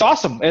 Yeah, it's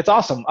awesome. At the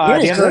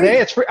end of the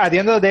day, it's free. At the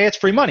end of the day, it's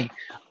free money.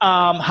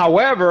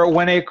 However,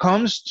 when it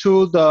comes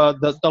to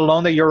the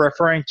loan that you're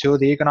referring to,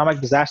 the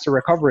economic disaster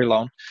recovery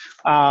loan,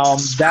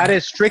 that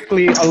is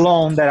strictly a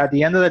loan that at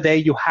the end of the day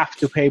you have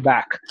to pay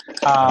back.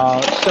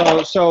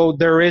 So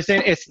there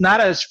isn't. It's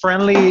not as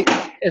friendly.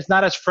 It's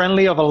not as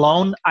friendly of a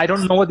loan. I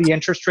don't know what the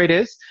interest rate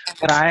is,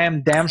 but I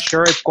am damn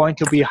sure it's going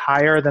to be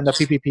higher than the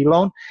PPP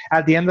loan.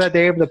 At the end of the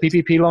day, if the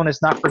PPP loan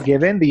is not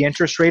forgiven, the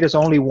interest rate is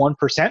only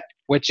 1%,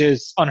 which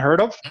is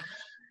unheard of.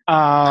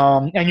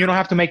 And you don't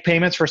have to make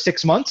payments for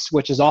 6 months,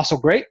 which is also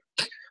great.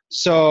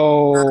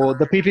 So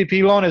the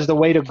PPP loan is the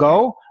way to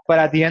go. But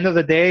at the end of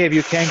the day, if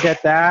you can't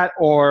get that,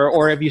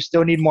 or if you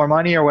still need more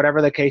money or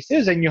whatever the case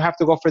is, and you have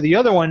to go for the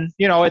other one,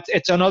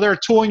 it's another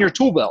tool in your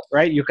tool belt,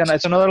 right?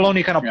 It's another loan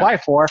you can apply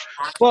for,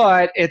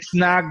 but it's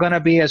not going to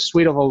be as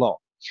sweet of a loan.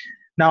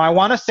 Now, I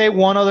want to say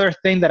one other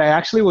thing that I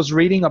actually was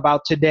reading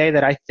about today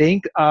that I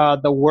think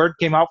the word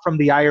came out from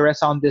the IRS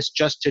on this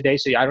just today.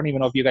 So I don't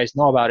even know if you guys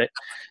know about it.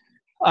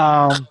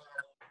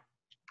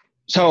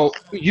 So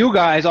you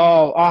guys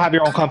all have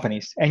your own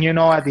companies, and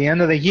at the end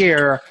of the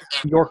year,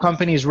 your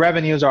company's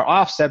revenues are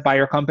offset by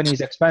your company's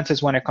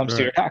expenses when it comes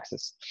to your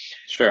taxes.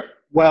 Sure.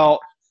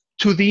 Well,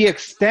 to the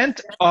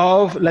extent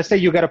of, let's say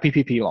you get a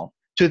PPP loan,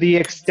 to the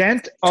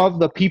extent of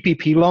the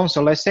PPP loan.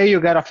 So let's say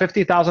you get a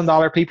 $50,000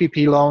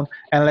 PPP loan,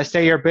 and let's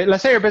say your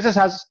business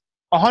has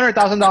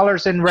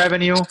 $100,000 in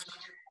revenue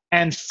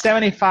and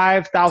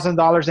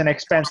 $75,000 in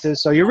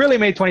expenses. So you really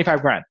made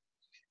 25 grand,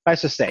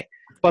 let's just say.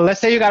 But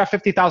let's say you got a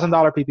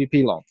 $50,000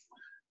 PPP loan.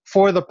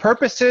 For the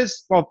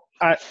purposes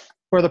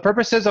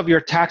of your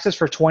taxes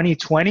for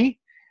 2020,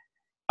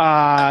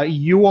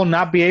 you will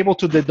not be able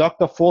to deduct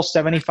the full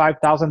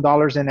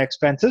 $75,000 in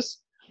expenses.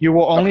 You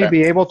will only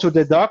be able to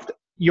deduct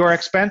your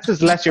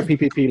expenses less your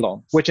PPP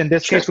loan, which in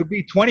this case would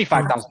be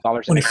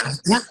 $25,000 in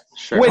expenses. Yeah.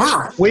 Sure. Which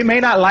Wow. we may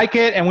not like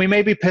it and we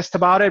may be pissed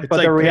about it, It's but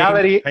like the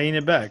reality, paying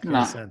it back in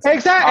No. a sense.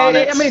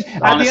 exactly. I mean,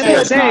 at the end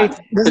of the day,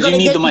 because you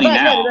need the money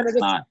now. It's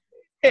not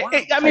I mean,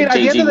 like at the end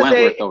JG of the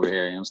Wentworth day, over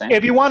here. You know what I'm saying?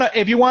 if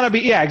you want to be,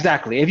 yeah,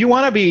 exactly. If you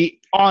want to be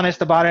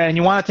honest about it and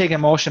you want to take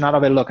emotion out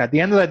of it, look, at the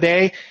end of the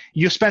day,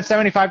 you spent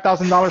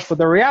 $75,000, but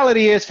the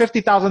reality is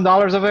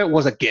 $50,000 of it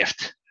was a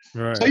gift.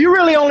 Right. So you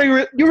really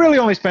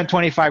only spent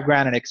 25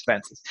 grand in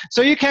expenses.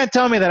 So you can't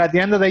tell me that at the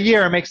end of the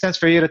year, it makes sense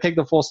for you to take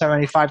the full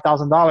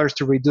 $75,000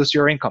 to reduce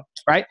your income,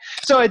 right?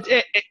 So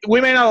we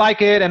may not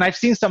like it. And I've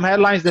seen some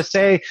headlines that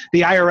say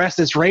the IRS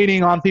is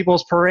raining on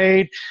people's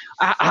parade.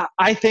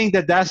 I think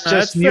that's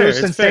just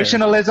news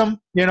sensationalism.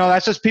 You know,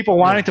 that's just people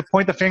wanting to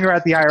point the finger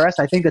at the IRS.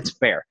 I think it's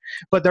fair.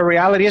 But the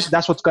reality is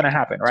that's what's going to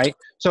happen, right?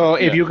 So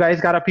if you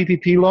guys got a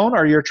PPP loan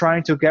or you're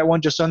trying to get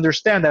one, just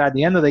understand that at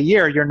the end of the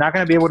year, you're not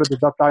going to be able to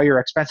deduct all your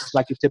expenses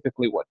like you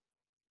typically would.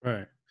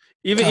 Right.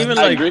 Even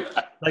I agree.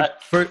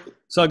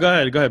 So go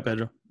ahead,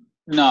 Pedro.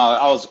 No,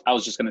 I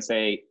was just gonna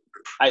say,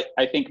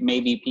 I think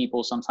maybe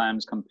people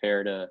sometimes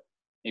compare to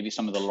maybe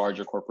some of the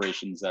larger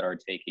corporations that are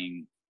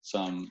taking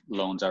some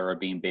loans that are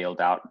being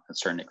bailed out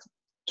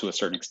to a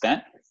certain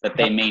extent, that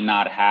they may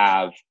not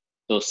have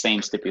those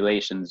same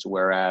stipulations,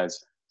 whereas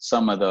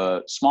some of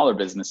the smaller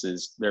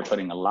businesses, they're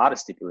putting a lot of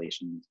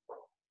stipulations.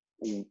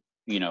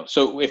 You know,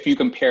 so if you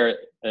compare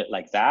it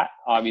like that,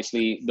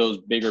 obviously those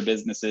bigger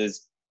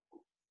businesses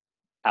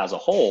as a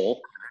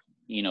whole,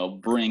 you know,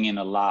 bring in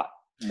a lot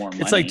more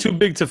money. It's like too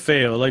big to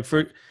fail. Like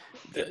we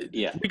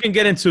can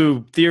get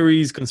into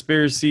theories,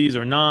 conspiracies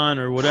or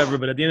whatever,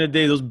 but at the end of the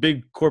day, those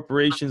big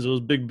corporations, those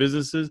big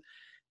businesses,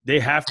 they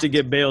have to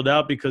get bailed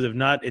out, because if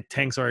not, it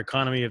tanks our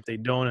economy if they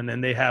don't. And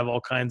then they have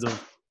all kinds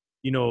of,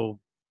 you know,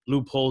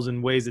 loopholes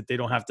and ways that they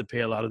don't have to pay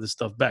a lot of this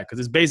stuff back. Because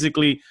it's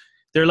basically,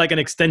 they're like an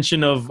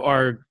extension of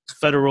our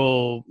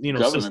federal, you know,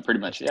 government system. Pretty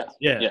much.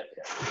 Yeah.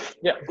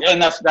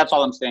 And that's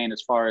all I'm saying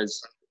as far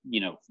as, you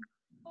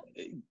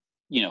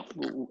know,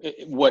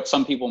 what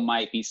some people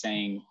might be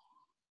saying,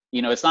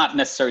 you know, it's not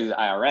necessarily the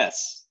IRS,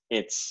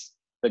 it's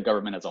the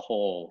government as a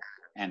whole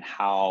and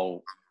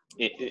how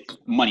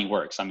money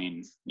works. I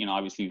mean, you know,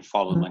 obviously you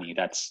follow money.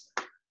 That's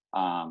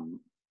where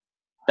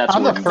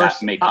that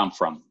may come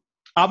from.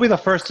 I'll be the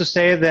first to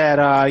say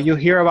that you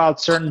hear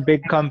about certain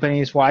big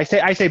companies. Well, I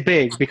say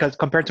big because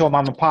compared to a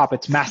mom and pop,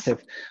 it's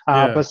massive.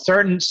 But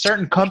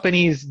certain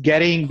companies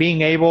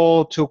being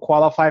able to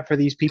qualify for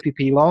these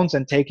PPP loans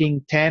and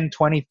taking 10,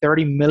 20,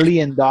 30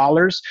 million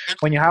dollars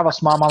when you have a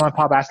small mom and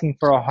pop asking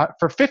for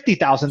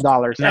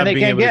 $50,000 and they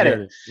can't get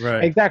it.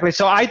 Right. Exactly.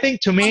 So I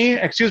think, to me,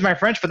 excuse my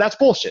French, but that's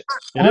bullshit.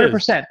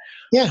 100%.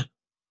 Yeah.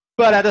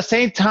 But at the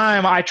same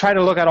time, I try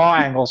to look at all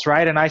angles,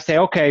 right? And I say,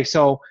 okay,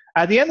 so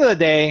at the end of the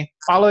day,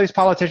 all of these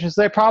politicians,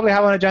 they probably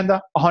have an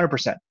agenda,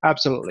 100%,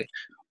 absolutely.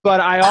 But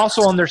I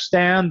also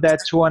understand that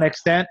to an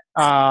extent,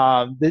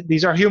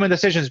 these are human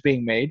decisions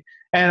being made.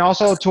 And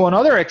also to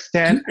another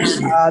extent,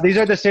 these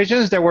are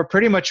decisions that were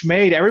pretty much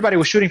made. Everybody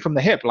was shooting from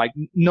the hip. Like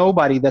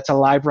nobody that's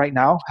alive right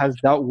now has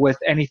dealt with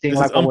anything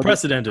like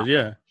unprecedented,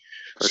 yeah.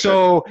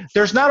 So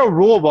there's not a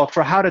rule book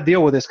for how to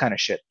deal with this kind of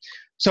shit.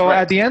 So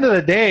at the end of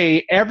the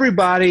day,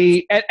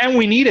 everybody, and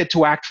we needed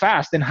to act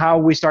fast in how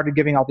we started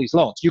giving out these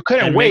loans. You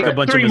couldn't wait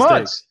 3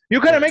 months. You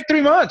couldn't make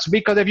 3 months,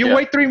 because if you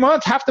wait 3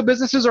 months, half the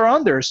businesses are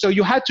under. So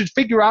you had to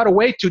figure out a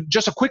way to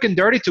just a quick and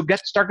dirty to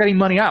start getting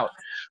money out.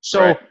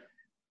 So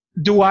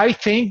do I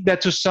think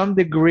that to some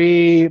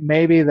degree,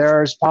 maybe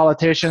there's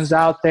politicians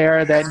out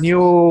there that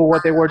knew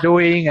what they were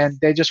doing and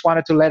they just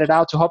wanted to let it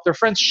out to help their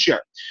friends?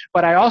 Sure.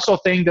 But I also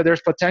think that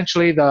there's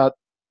potentially the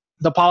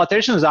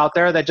politicians out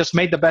there that just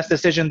made the best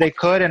decision they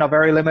could in a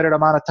very limited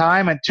amount of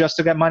time and just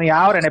to get money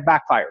out, and it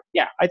backfired.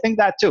 Yeah, I think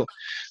that too.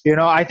 You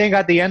know, I think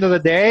at the end of the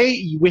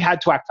day, we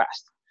had to act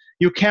fast.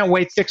 You can't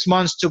wait 6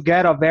 months to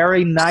get a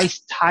very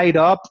nice, tied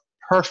up,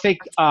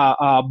 perfect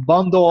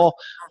bundle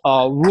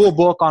rule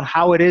book on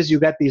how it is you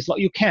get these.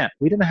 You can't.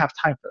 We didn't have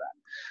time for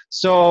that.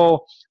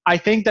 So I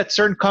think that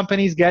certain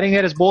companies getting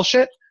it is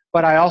bullshit,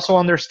 but I also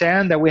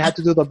understand that we had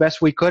to do the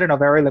best we could in a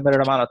very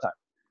limited amount of time.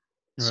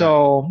 Right.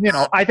 So, you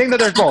know, I think that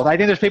there's both. I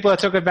think there's people that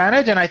took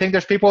advantage, and I think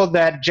there's people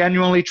that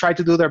genuinely tried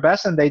to do their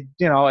best, and they,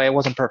 you know, it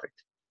wasn't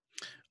perfect.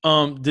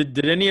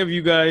 Did any of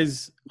you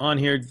guys on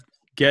here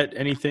get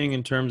anything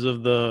in terms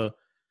of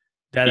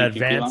that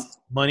advance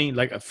money?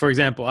 Like, for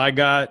example, I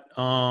got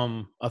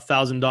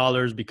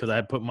 $1,000 because I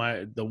had put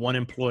the one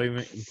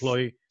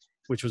employee,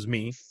 which was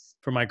me,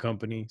 for my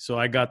company. So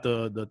I got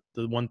the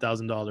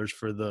 $1,000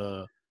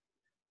 for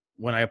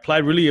when I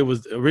applied. Really,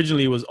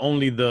 originally it was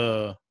only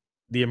the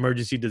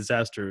emergency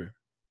disaster.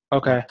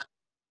 Okay.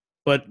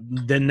 But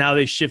then now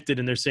they shifted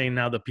and they're saying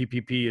now the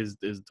PPP is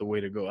the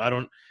way to go.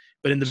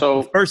 But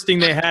the first thing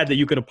they had that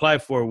you could apply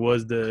for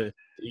was the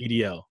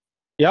EDL.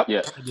 Yep.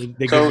 Yeah.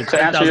 So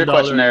to answer your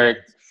question, Eric,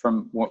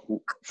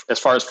 as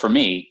far as for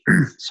me,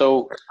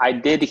 so I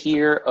did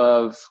hear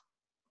of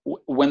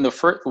when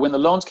the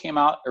loans came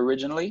out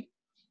originally,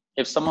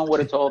 if someone would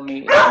have told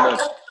me,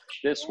 look,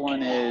 This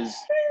one is,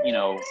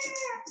 you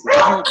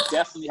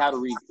definitely had to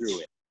read through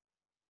it.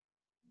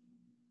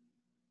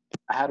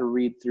 I had to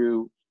read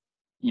through,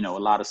 a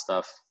lot of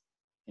stuff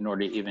in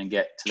order to even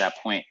get to that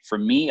point. For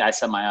me, I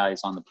set my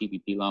eyes on the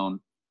PPP loan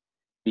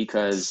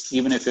because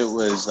even if it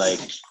was like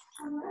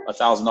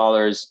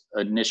 $1,000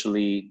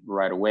 initially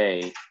right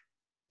away.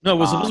 No, it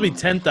was supposed to be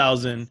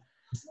 10,000,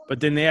 but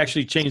then they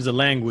actually changed the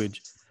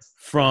language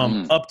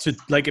from up to,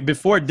 like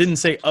before it didn't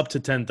say up to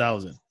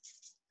 10,000.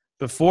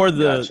 Before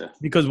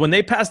because when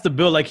they passed the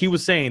bill, like he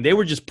was saying, they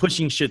were just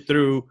pushing shit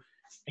through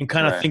and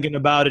kind of thinking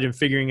about it and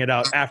figuring it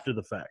out after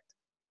the fact.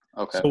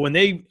 Okay. So when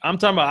I'm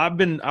talking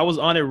about, I was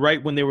on it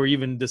right when they were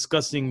even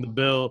discussing the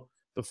bill,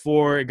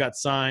 before it got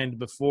signed,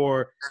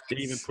 before they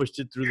even pushed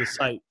it through the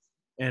site.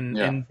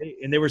 And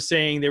they were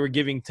saying they were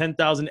giving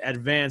 10,000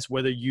 advance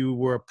whether you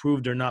were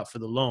approved or not for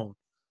the loan.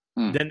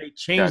 Then they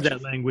changed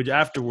that language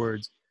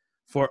afterwards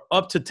for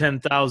up to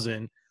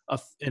 10,000,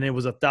 and it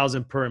was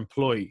 1,000 per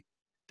employee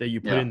that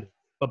you put in.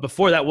 But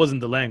before that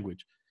wasn't the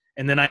language.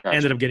 And then I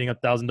ended up getting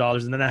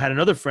 $1,000. And then I had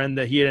another friend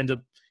that he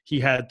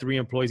had 3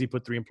 employees. He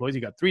put 3 employees.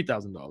 He got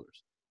 $3,000.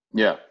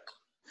 Yeah.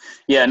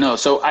 Yeah. No.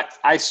 So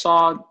I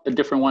saw the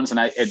different ones, and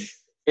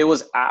it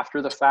was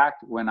after the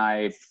fact when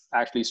I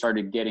actually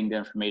started getting the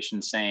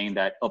information saying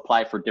that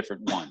apply for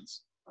different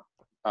ones.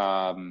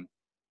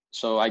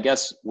 So I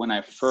guess when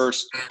I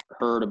first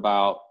heard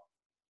about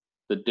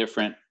the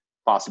different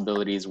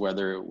possibilities,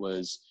 whether it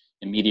was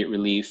immediate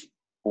relief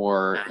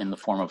or in the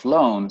form of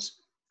loans,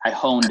 I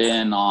honed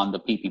in on the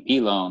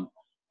PPP loan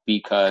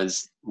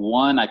because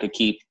 1, I could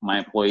keep my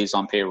employees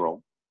on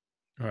payroll.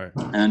 Right.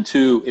 And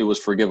 2, it was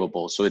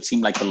forgivable. So it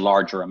seemed like the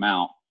larger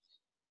amount.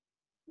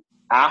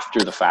 After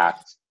the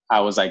fact, I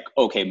was like,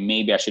 okay,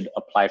 maybe I should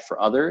apply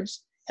for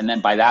others. And then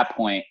by that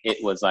point,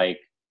 it was like,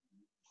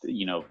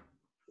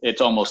 it's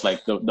almost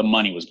like the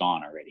money was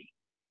gone already.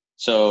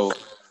 So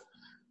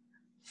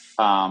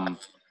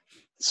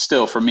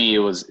still for me, it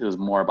was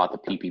more about the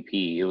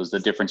PPP. It was the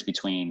difference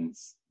between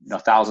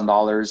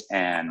 $1,000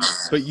 and.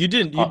 But you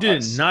did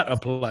not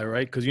apply,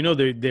 right? Because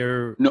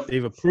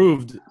they've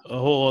approved a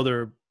whole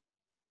other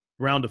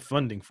round of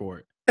funding for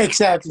it.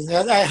 Exactly.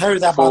 I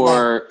heard that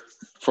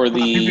for the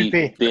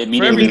PPP. The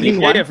immediate relief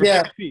one.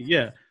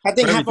 Yeah. I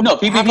think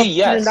PPP,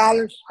 yes.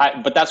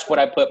 But that's what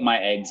I put my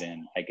eggs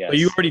in, I guess. But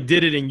you already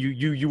did it, and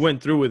you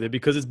went through with it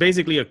because it's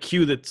basically a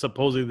queue that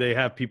supposedly they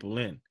have people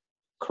in.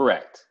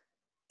 Correct.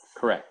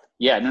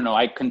 Yeah, no,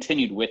 I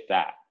continued with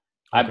that.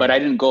 Okay. But I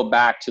didn't go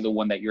back to the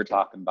one that you're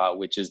talking about,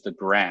 which is the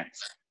grant.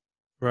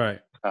 Right.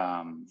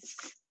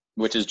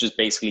 Which is just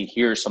basically,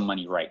 here's some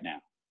money right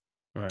now.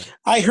 Right.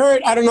 I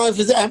heard, I don't know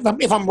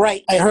if I'm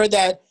right, I heard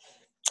that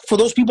for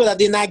those people that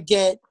did not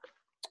get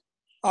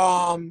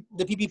the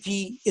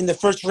PPP in the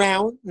first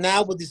round,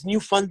 now with this new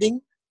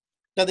funding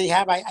that they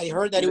have, I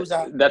heard that it was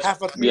half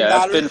 $1 million. Yeah,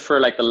 that's been for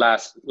like the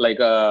last,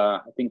 I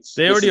think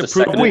they already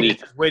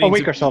approved a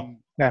week or so.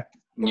 Yeah.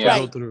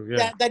 Right.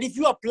 That if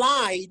you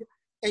applied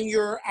and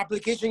your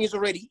application is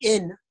already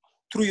in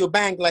through your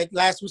bank, like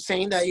Laz was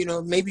saying, that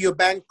maybe your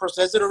bank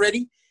processed it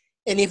already,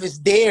 and if it's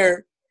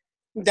there,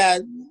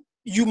 that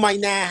you might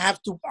not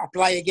have to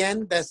apply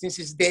again. That since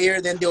it's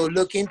there, then they'll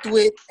look into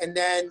it and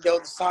then they'll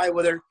decide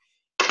whether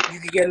you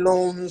can get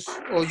loans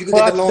or you can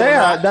get the loan.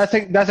 That's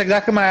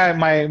exactly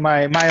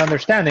my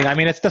understanding. I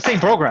mean, it's the same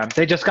program.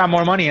 They just got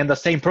more money in the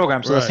same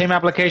program, so the same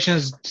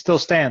applications still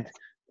stand.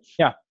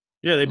 Yeah.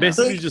 Yeah, they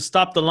basically just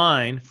stopped the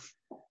line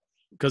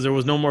because there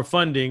was no more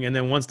funding, and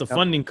then once the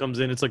funding comes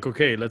in, it's like,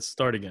 okay, let's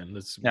start again.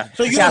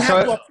 So you don't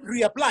have to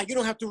reapply. You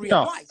don't have to reapply.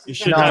 No, you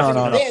shouldn't have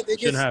to. You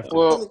shouldn't have to.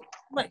 Well,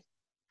 right.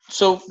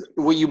 So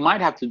what you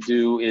might have to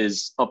do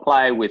is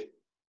apply with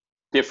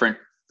different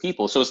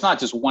people. So it's not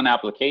just one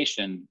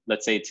application,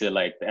 let's say to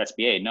like the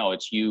SBA. No,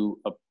 it's you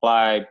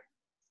apply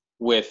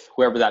with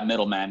whoever that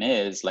middleman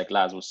is, like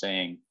Laz was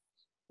saying,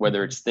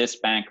 whether it's this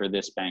bank or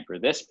this bank or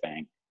this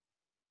bank.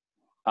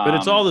 But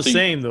it's all the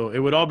same, though. It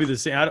would all be the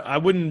same. I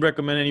wouldn't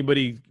recommend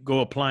anybody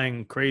go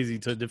applying crazy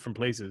to different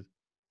places.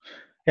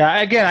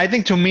 Yeah, again, I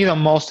think to me the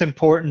most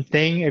important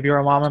thing, if you're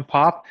a mom and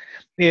pop,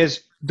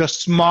 is the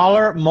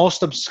smaller,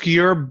 most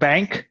obscure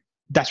bank.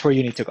 That's where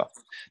you need to go.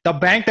 The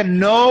bank that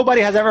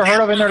nobody has ever heard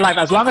of in their life,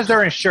 as long as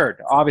they're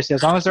insured, obviously,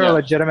 as long as they're a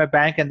legitimate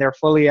bank and they're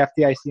fully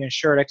FDIC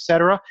insured,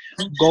 etc.,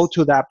 go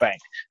to that bank.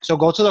 So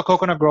go to the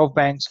Coconut Grove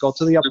banks, go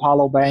to the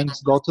Apollo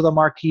banks, go to the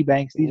Marquee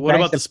banks. What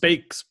about the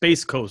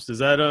Space Coast? Is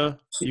that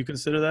you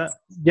consider that?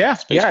 Yeah,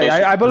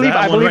 I believe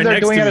they're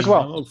doing it as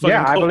well.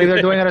 Yeah, I believe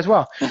they're doing it as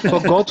well.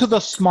 But go to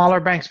the smaller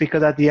banks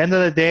because at the end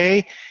of the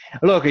day,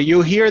 look,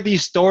 you hear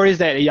these stories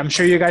that I'm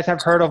sure you guys have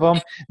heard of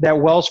them, that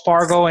Wells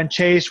Fargo and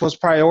Chase was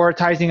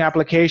prioritizing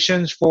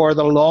applications for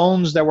the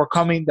loans that were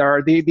coming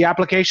there, the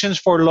applications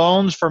for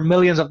loans for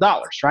millions of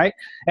dollars, right?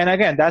 And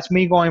again, that's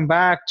me going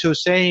back to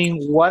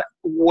saying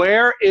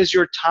where is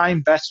your time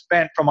best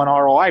spent from an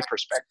ROI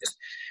perspective?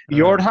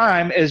 Your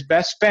time is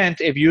best spent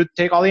if you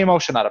take all the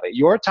emotion out of it.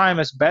 Your time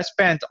is best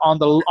spent on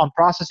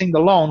processing the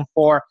loan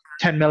for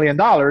 $10 million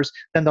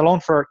than the loan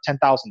for $10,000.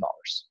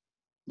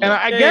 And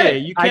I get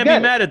it. You can't be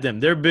mad at them.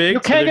 They're big. You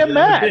can't get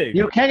mad.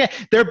 You can't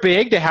get. They're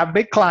big. They have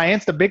big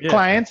clients. The big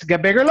clients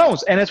get bigger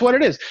loans, and it's what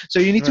it is. So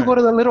you need to go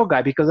to the little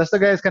guy because that's the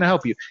guy that's going to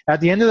help you. At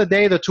the end of the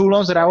day, the two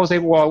loans that I was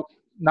able, well,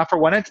 not for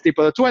one entity,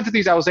 but the two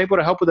entities I was able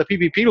to help with the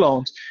PPP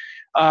loans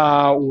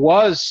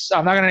was,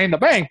 I'm not going to name the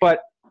bank,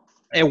 but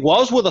it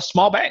was with a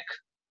small bank.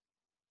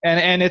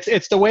 And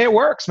it's the way it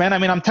works, man. I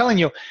mean, I'm telling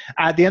you,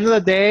 at the end of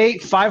the day,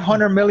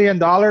 $500 million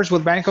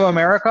with Bank of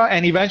America,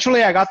 and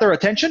eventually I got their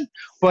attention,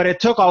 but it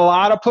took a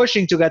lot of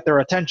pushing to get their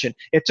attention.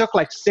 It took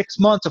like 6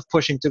 months of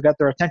pushing to get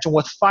their attention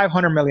with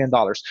 $500 million.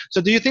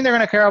 So do you think they're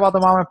going to care about the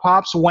mom and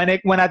pops when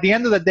at the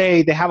end of the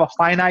day, they have a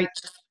finite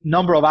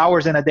number of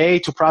hours in a day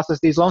to process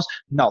these loans?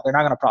 No, they're not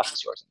going to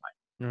process yours and mine.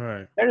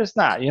 Right. They're just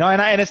not,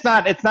 and it's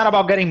not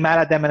about getting mad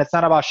at them, and it's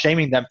not about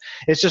shaming them.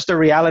 It's just the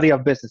reality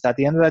of business. At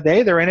the end of the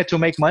day, they're in it to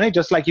make money,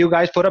 just like you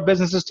guys put up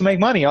businesses to make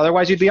money.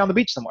 Otherwise, you'd be on the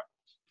beach somewhere.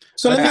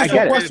 So let me ask you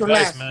a question,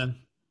 Les. Man.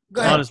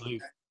 Go ahead. Honestly.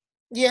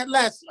 Yeah,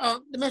 Les.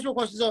 Let me ask you a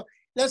question. So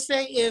let's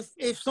say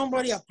if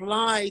somebody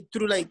applied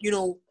through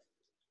to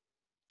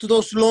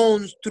those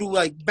loans through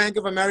like Bank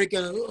of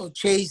America or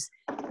Chase,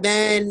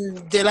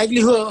 then the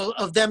likelihood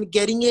of them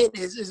getting it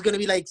is going to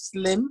be like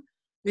slim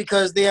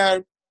because they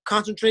are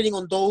concentrating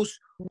on those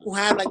who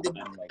have like the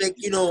big,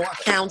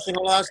 accounts and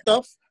all that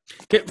stuff.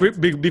 Okay,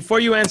 before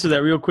you answer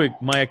that real quick,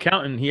 my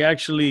accountant, he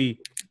actually,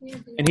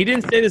 and he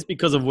didn't say this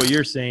because of what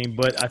you're saying,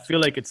 but I feel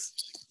like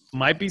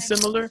might be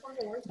similar.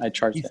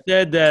 He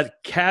said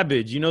that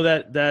Kabbage,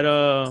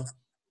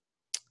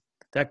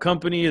 that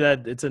company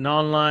that it's an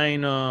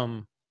online,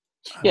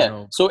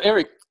 So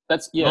Eric,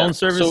 loan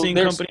servicing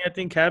company, I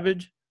think,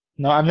 Kabbage.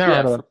 No, I've never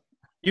heard of them.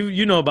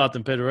 You know about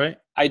them, Pedro, right?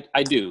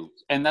 I do,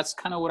 and that's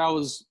kind of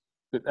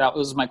that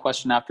was my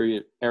question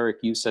after Eric.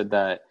 You said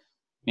that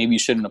maybe you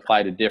shouldn't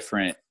apply to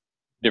different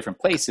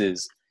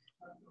places,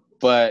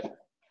 but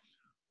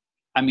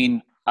I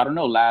mean, I don't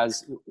know,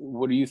 Laz.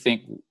 What do you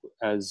think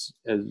as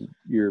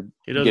you're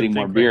getting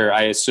more beer?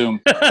 I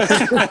assume.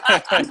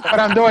 What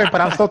I'm doing,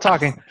 but I'm still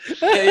talking.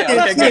 Okay,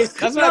 good.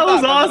 That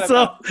was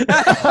awesome.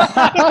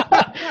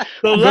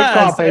 So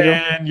Laz,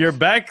 and your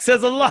back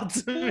says a lot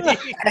to me.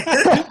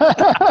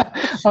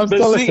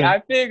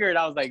 I figured,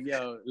 I was like,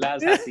 yo,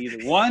 Laz has to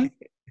either one,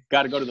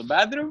 got to go to the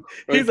bathroom.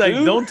 He's like,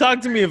 don't talk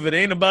to me if it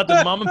ain't about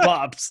the mom and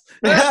pops.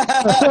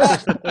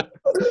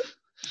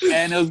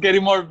 And it was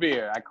getting more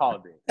beer. I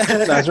called it.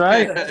 That's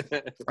right.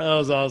 That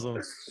was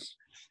awesome.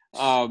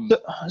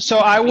 So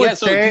I would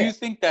say. Do you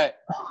think that,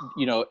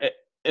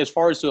 as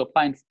far as to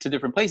applying to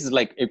different places,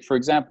 like if, for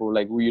example,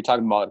 like what you're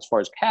talking about as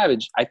far as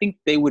Kabbage, I think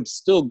they would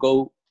still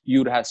go.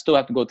 You'd still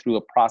have to go through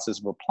a process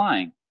of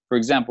applying. For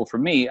example, for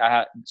me,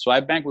 I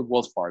bank with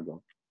Wells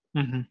Fargo.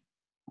 Mm-hmm. I'm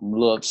a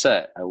little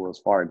upset at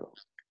Wells Fargo.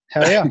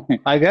 Hell yeah,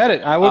 I get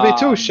it. I would be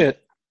too. Shit.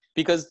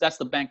 Because that's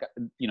the bank,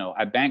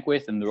 I bank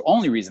with, and the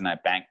only reason I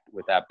banked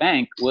with that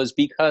bank was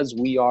because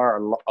we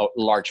are a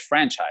large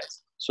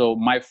franchise. So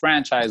my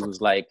franchise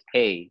was like,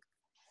 hey,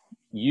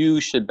 you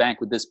should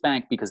bank with this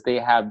bank because they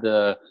have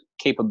the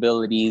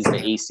capabilities,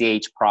 the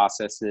ACH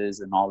processes,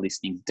 and all these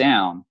things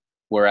down.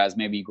 Whereas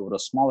maybe you go to a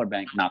smaller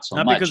bank, not so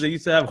much. Not because they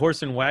used to have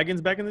horse and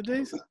wagons back in the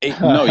days?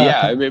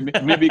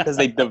 Maybe because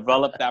they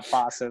developed that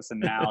process, and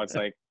now it's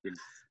like.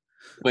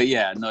 But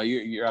yeah, no,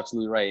 you're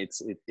absolutely right.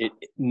 It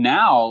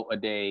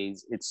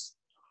nowadays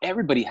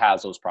everybody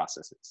has those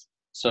processes.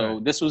 So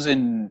This was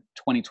in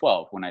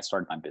 2012 when I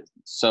started my business.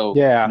 So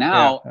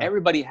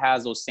everybody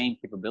has those same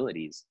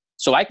capabilities.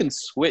 So I can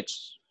switch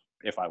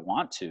if I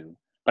want to,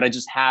 but I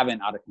just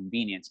haven't out of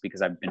convenience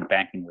because I've been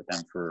banking with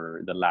them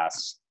for the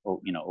last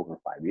over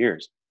 5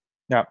 years.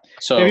 Yeah.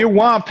 So if you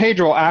want,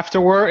 Pedro,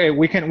 afterward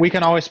we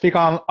can always speak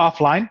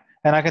offline.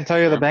 And I can tell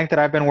you the bank that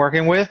I've been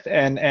working with,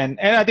 and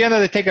at the end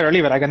of the day, take it or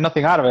leave it. I get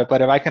nothing out of it,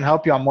 but if I can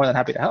help you, I'm more than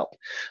happy to help.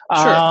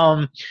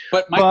 Sure.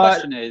 But my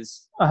question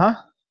is,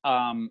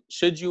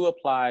 should you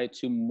apply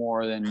to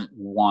more than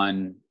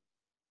one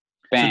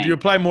bank? Should you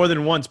apply more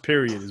than once,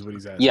 period, is what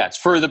he's asking. Yes,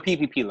 for the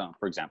PPP loan,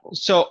 for example.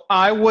 So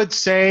I would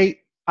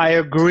say I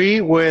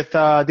agree with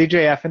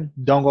DJ Effin,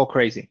 don't go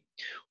crazy.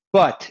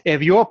 But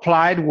if you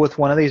applied with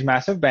one of these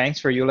massive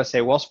banks, for you, let's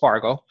say Wells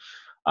Fargo,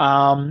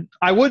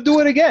 I would do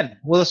it again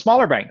with a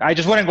smaller bank. I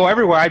just wouldn't go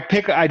everywhere.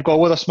 I'd go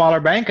with a smaller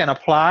bank and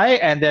apply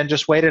and then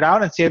just wait it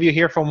out and see if you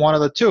hear from one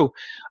of the two.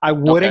 I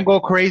wouldn't go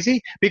crazy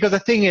because the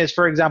thing is,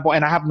 for example,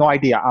 and I have no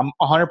idea, I'm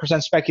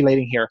 100%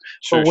 speculating here,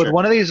 but with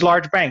one of these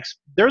large banks,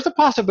 there's a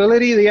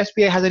possibility the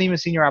SBA hasn't even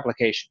seen your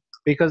application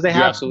because they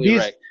have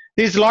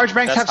these large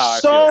banks have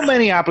so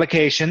many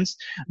applications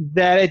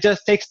that it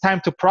just takes time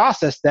to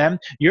process them.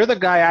 You're the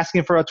guy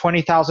asking for a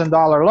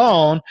 $20,000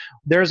 loan.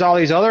 There's all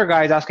these other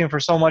guys asking for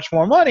so much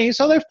more money,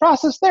 so they've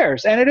processed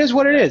theirs, and it is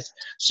what it is.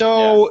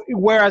 So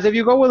whereas if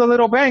you go with a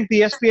little bank,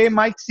 the SBA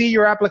might see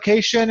your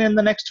application in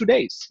the next 2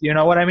 days. You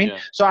know what I mean? Yeah.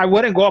 So I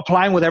wouldn't go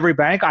applying with every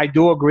bank. I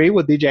do agree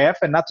with DJF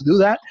and not to do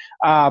that.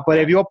 But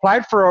if you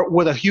applied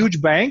with a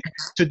huge bank,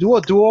 to do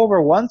a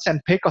do-over once and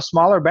pick a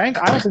smaller bank,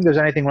 I don't think there's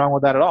anything wrong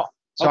with that at all.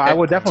 So I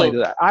would definitely do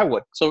that. I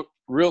would. So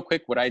real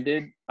quick, what I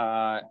did,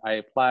 I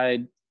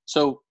applied.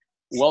 So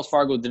Wells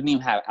Fargo didn't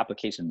even have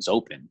applications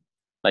open.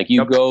 Like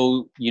you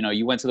go,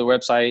 you went to the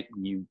website,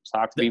 you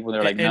talk to people,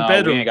 they're like, no,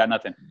 Pedro, we ain't got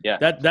nothing. Yeah.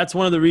 That's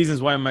one of the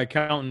reasons why my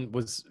accountant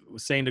was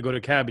saying to go to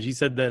Kabbage. He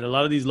said that a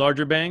lot of these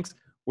larger banks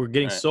were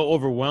getting so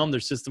overwhelmed, their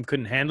system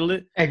couldn't handle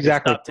it.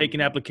 Exactly. They stopped taking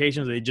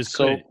applications. They just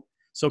couldn't.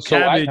 So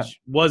Kabbage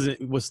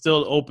was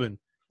still open.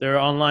 Their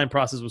online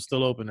process was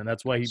still open, and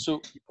that's why he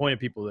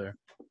pointed people there.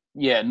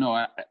 Yeah, no,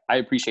 I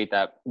appreciate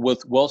that.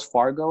 With Wells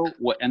Fargo,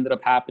 what ended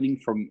up happening,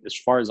 from as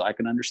far as I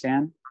can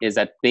understand, is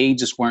that they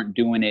just weren't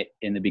doing it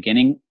in the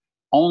beginning,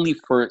 only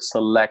for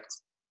select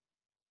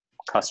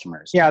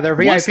customers. Yeah, they're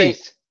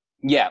VIPs.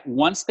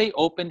 Once they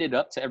opened it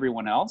up to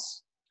everyone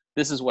else,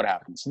 this is what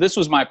happens. So this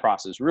was my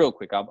process, real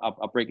quick.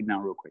 I'll break it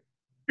down real quick.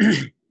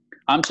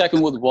 I'm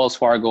checking with Wells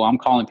Fargo. I'm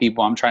calling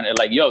people. I'm trying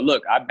to yo,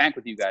 look, I bank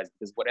with you guys,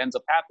 because what ends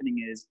up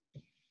happening is,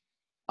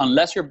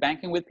 unless you're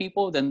banking with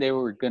people, then they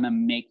were going to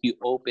make you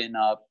open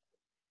up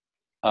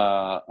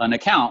an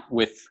account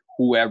with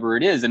whoever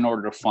it is in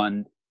order to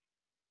fund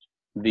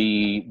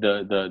the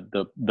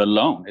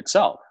loan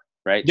itself,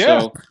 right?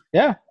 Yeah. So,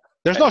 yeah.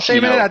 There's no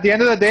shame in it. At the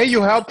end of the day,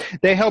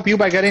 they help you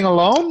by getting a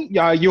loan.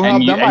 You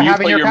help them by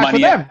having your cash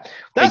with them.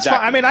 That's fine.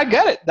 I mean, I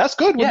get it. That's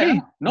good with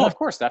me. No, of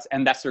course. That's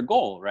their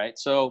goal, right?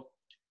 So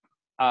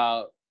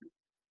I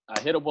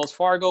hit up Wells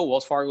Fargo.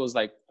 Wells Fargo was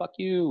like, fuck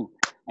you.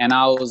 And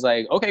I was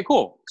like, okay,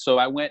 cool. So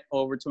I went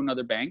over to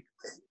another bank,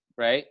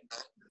 right?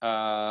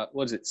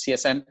 What is it?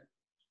 CSN?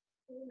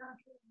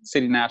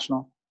 City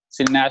National.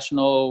 City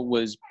National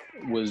was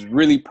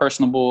really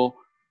personable.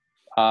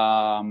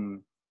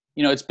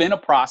 It's been a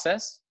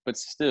process, but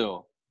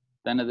still,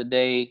 at the end of the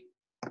day,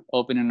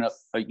 opening up,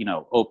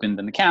 opened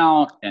an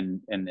account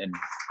and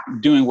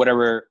doing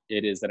whatever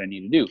it is that I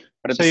need to do.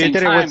 But at the same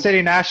time, you did it with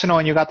City National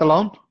and you got the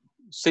loan?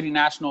 City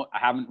National, I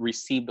haven't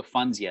received the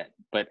funds yet,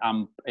 but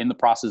I'm in the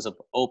process of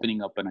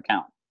opening up an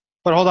account.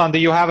 But hold on, do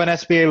you have an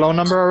SBA loan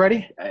number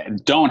already? I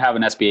don't have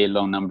an SBA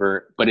loan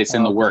number, but it's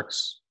in the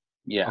works.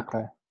 Yeah.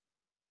 Okay.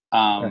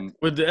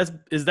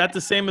 Is that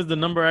the same as the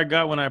number I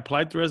got when I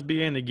applied through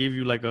SBA and they gave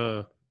you like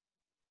a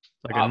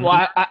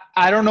well,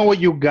 I don't know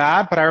what you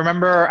got, but I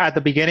remember at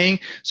the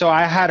beginning. So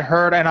I had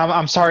heard, and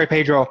I'm sorry,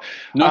 Pedro,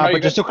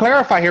 but just to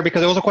clarify here,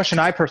 because it was a question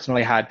I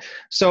personally had.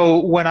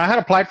 So when I had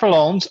applied for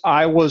loans,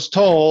 I was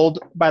told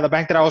by the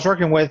bank that I was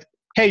working with,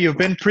 hey, you've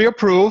been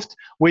pre-approved.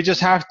 We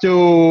just have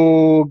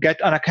to get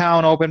an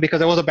account open,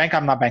 because it was a bank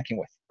I'm not banking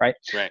with, right?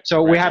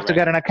 So we have to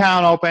get an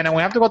account open, and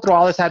we have to go through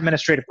all this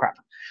administrative crap.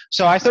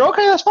 So I said,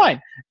 okay, that's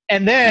fine.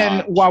 And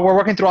then while we're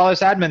working through all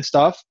this admin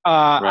stuff,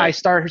 I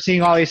started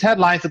seeing all these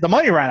headlines that the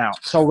money ran out.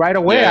 So right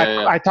away,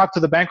 I talked to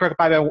the bank rep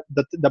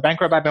the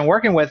bank rep I've been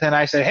working with, and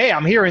I said, hey,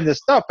 I'm hearing this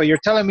stuff, but you're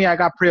telling me I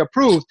got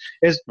pre-approved.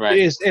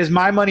 Is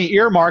my money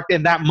earmarked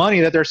in that money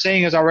that they're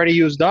saying is already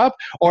used up,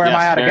 or am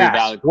I out of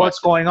gas? What's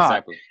going on?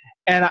 Exactly.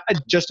 And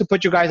just to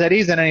put you guys at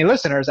ease and any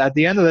listeners, at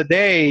the end of the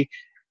day,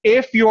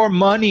 if you were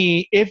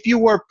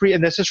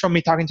and this is from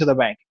me talking to the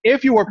bank,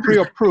 if you were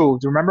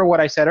pre-approved, remember what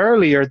I said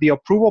earlier, the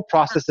approval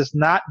process is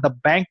not the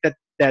bank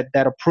that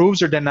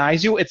approves or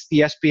denies you, it's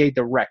the SBA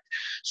direct.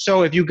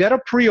 So if you get a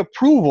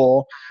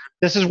pre-approval,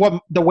 this is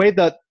the way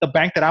the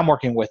bank that I'm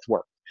working with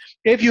works.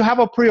 If you have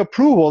a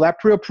pre-approval, that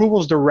pre-approval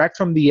is direct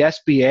from the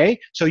SBA.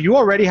 So you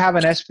already have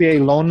an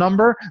SBA loan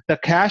number. The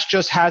cash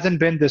just hasn't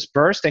been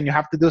dispersed, and you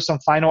have to do some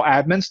final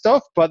admin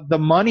stuff, but the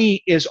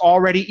money is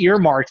already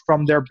earmarked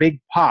from their big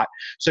pot.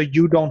 So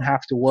you don't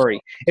have to worry.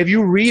 If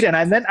you read,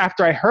 and then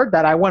after I heard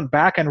that, I went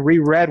back and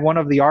reread one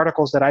of the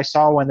articles that I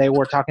saw when they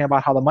were talking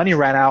about how the money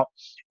ran out.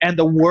 And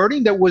the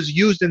wording that was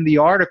used in the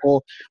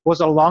article was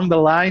along the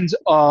lines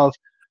of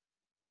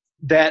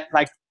that,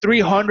 like,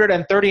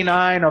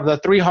 339 of the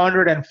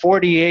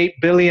 $348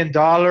 billion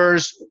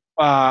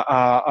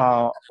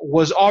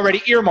was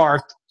already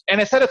earmarked. And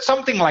it said it's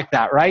something like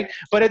that, right?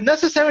 But it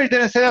necessarily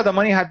didn't say that the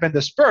money had been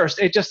dispersed.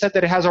 It just said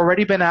that it has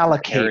already been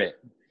allocated.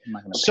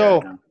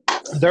 So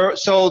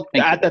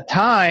at the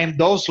time,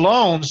 those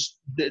loans,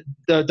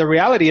 the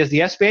reality is the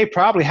SBA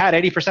probably had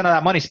 80% of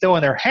that money still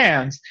in their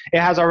hands.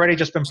 It has already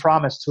just been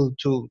promised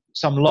to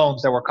some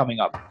loans that were coming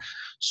up.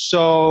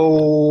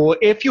 So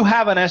if you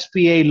have an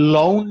SBA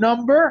loan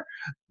number,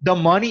 the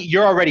money,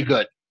 you're already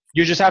good.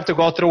 You just have to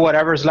go through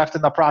whatever's left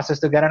in the process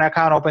to get an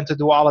account open, to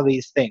do all of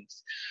these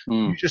things.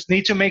 You just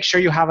need to make sure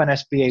you have an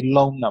SBA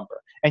loan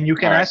number. And you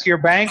can ask your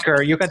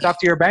banker, you can talk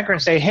to your banker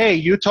and say, hey,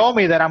 you told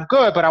me that I'm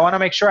good, but I want to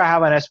make sure I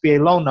have an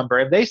SBA loan number.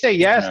 If they say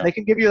yes, they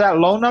can give you that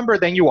loan number,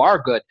 then you are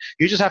good.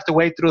 You just have to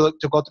wait to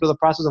go through the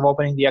process of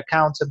opening the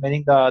account,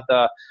 submitting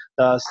the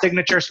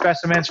signature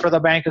specimens for the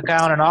bank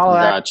account, and all of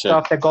that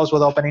stuff that goes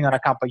with opening an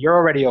account, but you're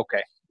already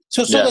okay.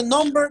 So the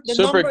number is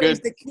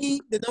the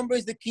key. The number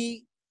is the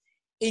key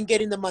in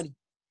getting the money.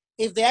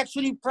 If they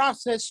actually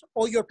process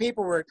all your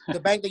paperwork, the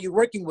bank that you're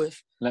working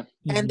with,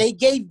 and they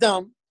gave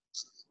them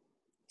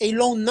a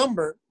loan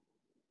number,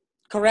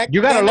 correct?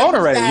 You got a loan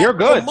already. You're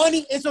good. The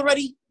money is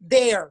already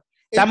there.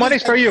 That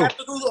money's for you. You have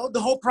to do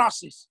the whole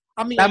process.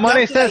 I mean, that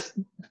money says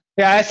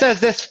Yeah, it says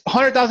this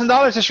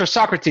 $100,000 is for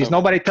Socrates. Okay.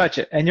 Nobody touch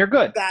it, and you're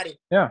good. Got it.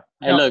 Yeah.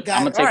 Hey, look,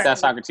 Got I'm it. gonna take All that right.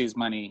 Socrates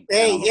money.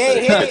 Hey, and I'm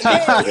hey, gonna put hey,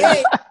 it- hey,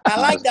 hey. I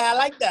like that. I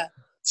like that.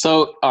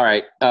 So, all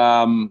right.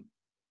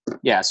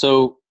 Yeah.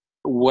 So,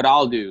 what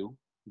I'll do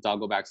is I'll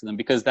go back to them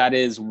because that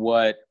is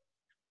what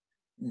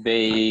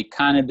they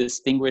kind of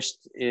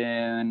distinguished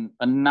in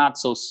a not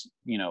so,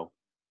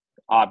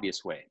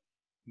 obvious way.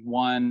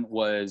 One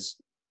was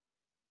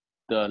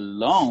the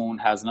loan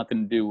has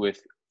nothing to do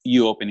with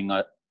you opening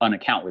an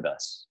account with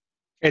us.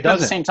 It But at the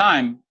doesn't. same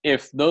time,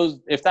 if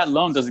that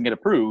loan doesn't get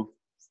approved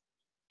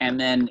and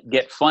then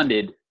get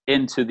funded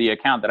into the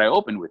account that I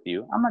opened with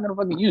you, I'm not gonna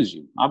fucking use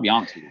you. I'll be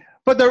honest with you.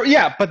 But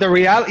the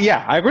reality,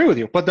 I agree with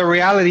you. But the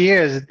reality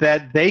is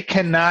that they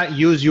cannot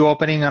use you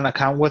opening an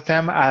account with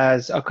them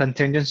as a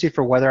contingency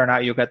for whether or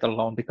not you get the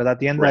loan, because at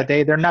the end of Right. the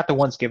day, they're not the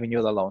ones giving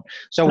you the loan.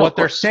 So No, what of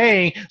they're course.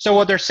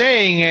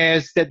 saying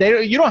is that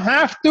you don't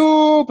have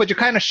to, but you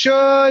kind of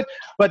should.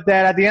 But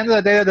that at the end of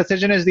the day, the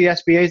decision is the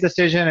SBA's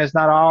decision, it's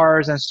not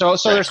ours. And so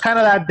Right. there's kind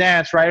of that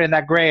dance, right, in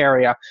that gray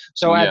area.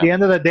 So at Yeah. the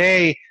end of the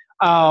day,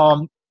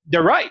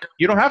 they're right.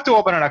 You don't have to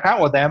open an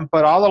account with them,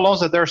 but all the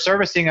loans that they're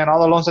servicing and all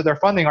the loans that they're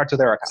funding are to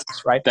their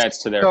accounts, right?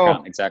 That's to their So-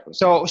 account, exactly.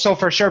 So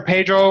for sure,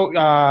 Pedro,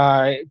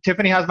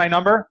 Tiffany has my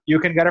number. You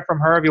can get it from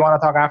her if you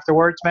want to talk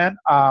afterwards, man.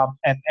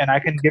 And I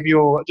can give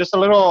you just a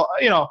little,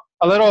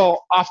 a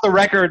little off the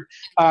record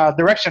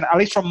direction, at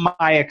least from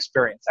my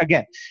experience.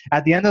 Again,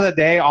 at the end of the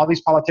day, all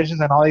these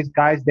politicians and all these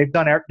guys, they've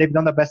done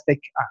the best they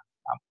can.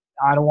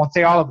 I don't want to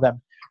say all of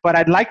them, but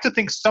I'd like to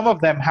think some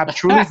of them have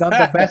truly done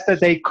the best that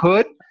they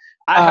could.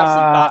 I have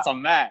some thoughts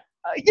on that.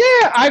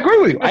 Yeah, I agree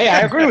with you.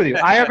 I agree with you.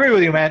 I agree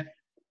with you, man.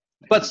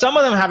 But some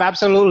of them have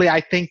absolutely, I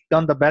think,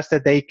 done the best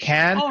that they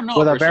can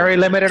with a very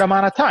limited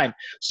amount of time.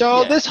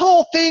 So this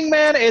whole thing,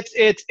 man,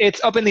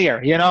 it's up in the air,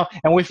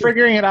 and we're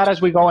figuring it out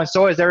as we go, and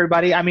so is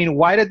everybody. I mean,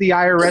 why did the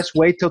IRS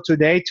wait till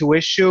today to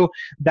issue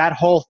that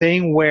whole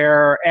thing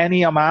where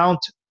any amount,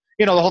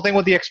 the whole thing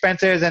with the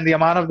expenses and the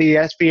amount of the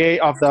SBA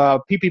of the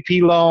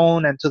PPP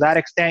loan, and to that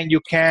extent, you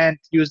can't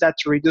use that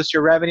to reduce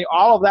your revenue.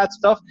 All of that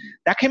stuff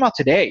that came out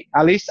today.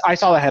 At least I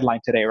saw the headline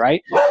today,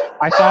 right?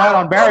 I saw it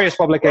on various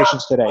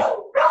publications today.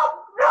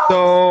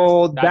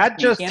 So that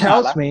just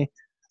tells me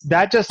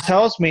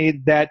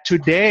that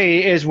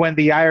today is when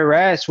the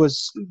IRS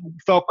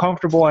felt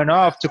comfortable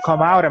enough to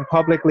come out and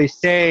publicly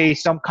say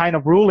some kind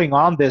of ruling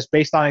on this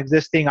based on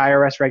existing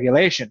IRS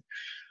regulation.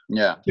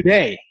 Yeah.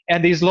 Today.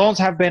 And these loans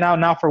have been out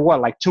now for what,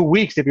 like 2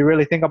 weeks, if you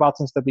really think about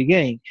since the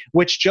beginning,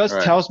 which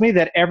just tells me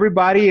that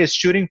everybody is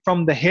shooting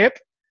from the hip.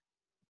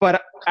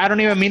 But I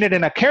don't even mean it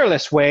in a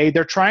careless way.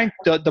 They're trying.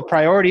 The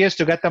priority is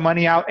to get the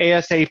money out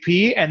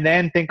ASAP, and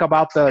then think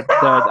about the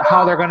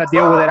how they're going to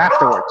deal with it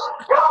afterwards.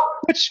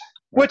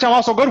 Which I'm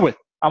also good with.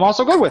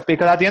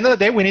 Because at the end of the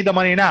day, we need the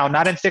money now,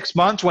 not in 6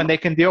 months when they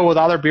can deal with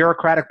other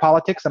bureaucratic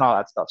politics and all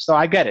that stuff. So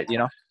I get it,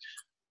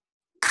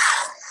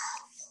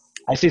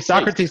 I see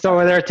Socrates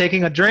over there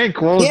taking a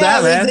drink. What was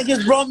that, man? They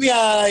just brought me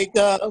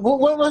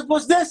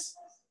what's this?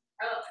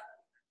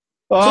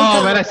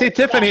 Oh man, I see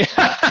Tiffany.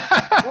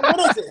 What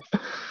is it?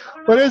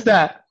 What is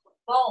that?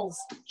 Balls.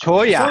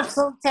 Choya.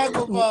 Some type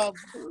of.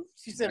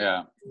 She said.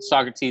 Yeah.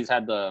 Socrates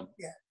had the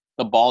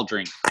ball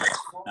drink.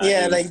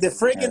 Like the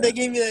freaking they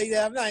gave me.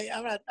 I'm not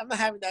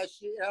having that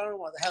shit. I don't know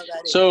what the hell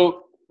that is.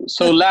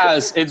 So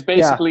Laz, it's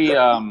basically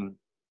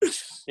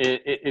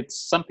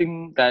it's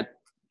something that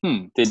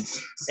did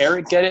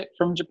Eric get it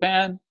from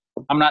Japan?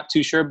 I'm not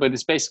too sure, but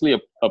it's basically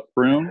a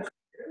prune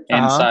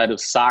inside of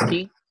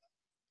sake.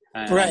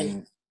 And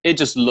right. It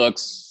just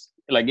looks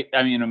like,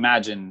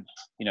 imagine,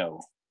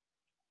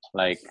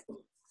 like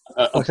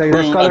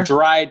a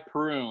dried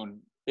prune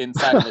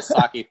inside of a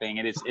sake thing,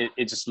 and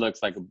it just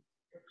looks like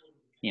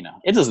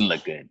it doesn't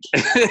look good.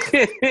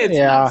 It's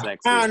not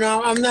sexy. I don't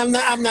know.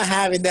 I'm not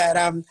having that.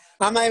 I'm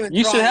not even.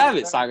 You should have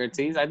it,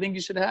 Socrates. I think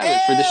you should have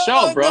it for the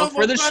show, bro.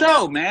 For the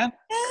show, man.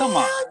 Come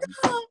on,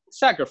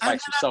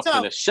 sacrifice yourself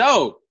for the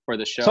show. For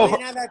the show. So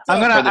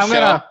I'm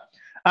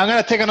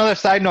gonna take another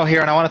side note here,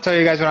 and I want to tell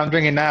you guys what I'm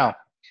drinking now.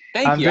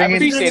 Thank you. I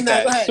appreciate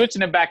that.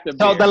 Switching it back to beer.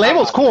 So the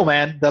label's cool,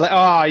 man.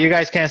 You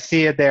guys can't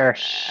see it there.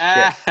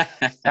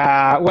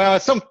 Well,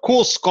 it's some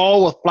cool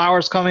skull with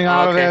flowers coming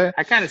out of it.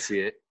 I kind of see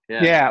it.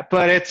 Yeah,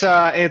 but it's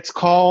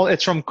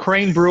from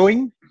Crane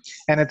Brewing,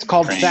 and it's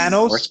called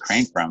Thanos. Where's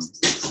Crane from?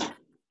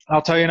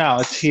 I'll tell you now.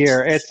 It's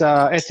here. It's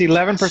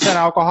 11%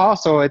 alcohol,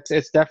 so it's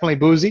definitely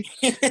boozy.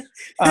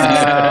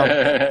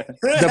 The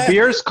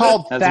beer's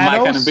called Thanos. That's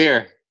my kind of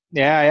beer.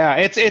 Yeah.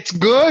 It's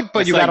good,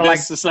 but you gotta like.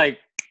 It's like.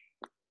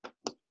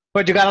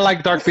 But you gotta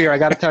like dark beer. I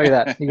gotta tell you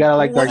that. You gotta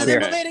like dark beer.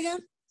 What's the name of it again?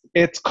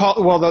 It's called.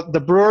 The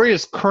brewery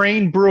is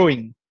Crane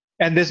Brewing,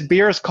 and this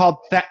beer is called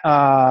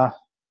the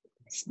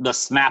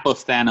Snap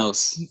of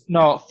Thanos.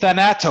 No,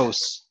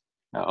 Thanatos.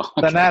 Oh,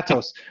 okay.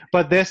 Thanatos.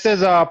 But this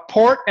is a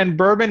port and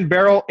bourbon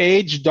barrel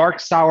aged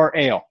dark sour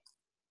ale.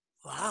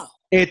 Wow.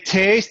 It's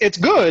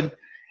good.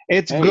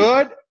 It's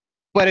good.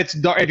 but it's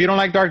dark. If you don't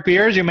like dark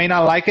beers, you may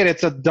not like it.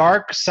 It's a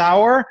dark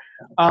sour,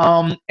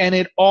 and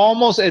it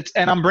almost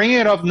and I'm bringing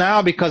it up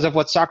now because of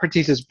what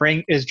Socrates is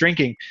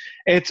drinking.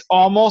 It's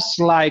almost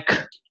like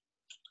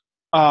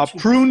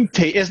prune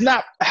taste.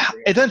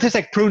 It doesn't taste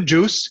like prune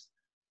juice,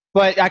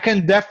 but I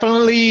can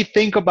definitely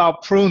think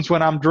about prunes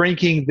when I'm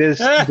drinking this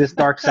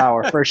dark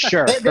sour for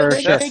sure.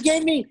 They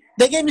gave me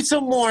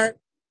some more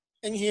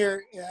in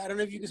here. Yeah, I don't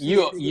know if you can see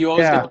it. You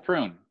always get the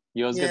prune.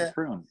 You always get the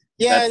prune.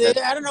 Yeah,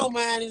 I don't know,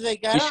 man. It's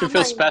like you should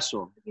feel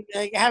special.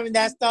 Like having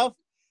that stuff.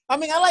 I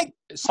mean, I like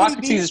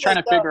Socrates is trying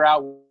to figure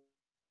out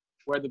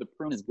whether the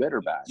prune is good or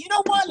bad. You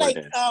know what? Like,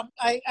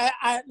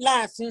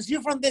 Last, since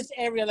you're from this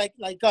area, like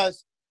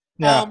us,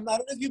 I don't know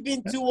if you've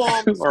been to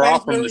we're all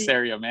from this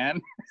area, man.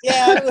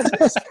 Yeah,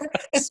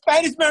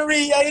 Spanish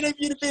Marie. I don't know if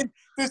you've been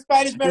to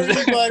Spanish Marie,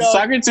 but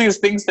Socrates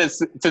thinks that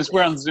since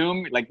we're on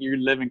Zoom, like you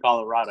live in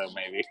Colorado,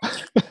 maybe.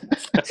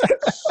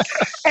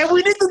 And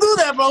we need to do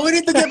that, bro. We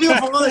need to get people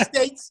from other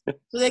states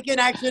so they can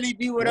actually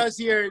be with us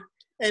here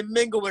and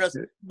mingle with us.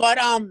 But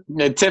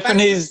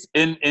Tiffany's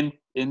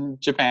in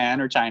Japan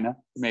or China,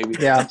 maybe.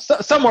 Yeah,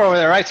 somewhere over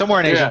there, right?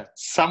 Somewhere in Asia.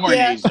 Somewhere in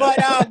Asia.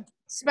 But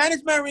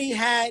Spanish Marie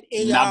had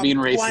a not being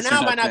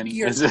racist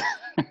beer,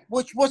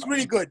 which was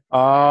really good. Oh,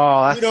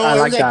 I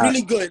like that.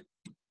 Really good.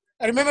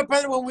 I remember,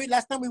 brother, when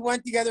last time we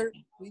went together,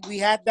 we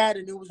had that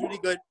and it was really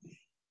good.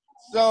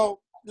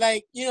 So,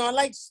 like, I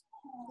like,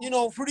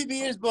 fruity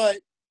beers, but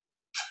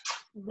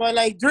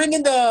like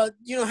drinking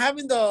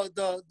having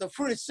the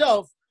fruit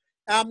itself,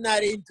 I'm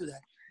not into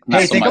that.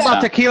 Hey, think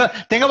about tequila.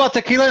 Think about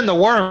tequila and the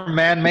worm,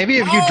 man. Maybe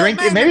if you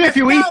drink it, maybe if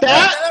you eat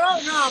that,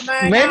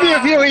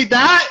 if you eat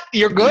that,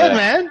 you're good,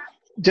 man.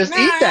 Just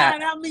eat that.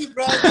 Not me,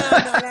 bro.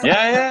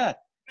 Yeah.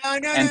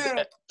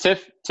 No.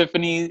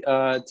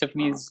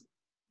 Tiffany's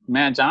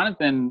man,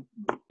 Jonathan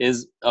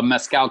is a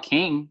mezcal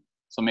king,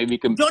 so maybe you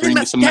can bring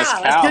me some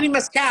mezcal. Johnny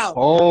Mezcal.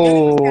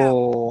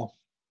 Oh,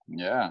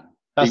 yeah.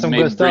 That's some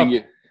good stuff.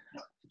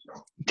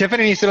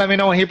 Tiffany needs to let me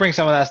know when he brings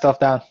some of that stuff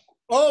down.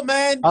 Oh,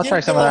 man. I'll try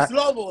some of that.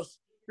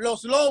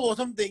 Los Lobos,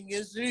 something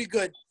is really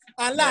good.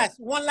 And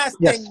one last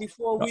thing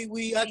before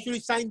we actually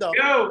signed up.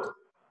 Yo.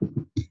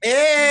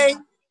 Hey.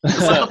 What's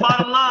the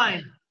bottom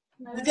line?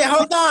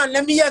 Hold on.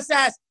 Let me just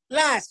ask.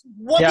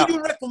 What do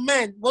you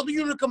recommend? What do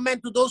you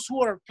recommend to those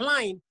who are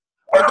applying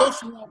or those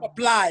who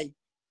apply?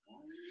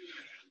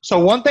 So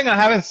one thing I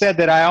haven't said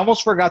that I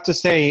almost forgot to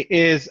say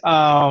is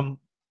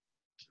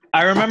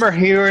I remember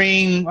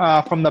hearing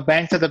from the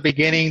banks at the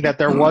beginning that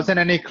there wasn't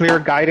any clear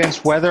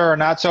guidance whether or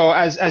not. So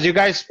as you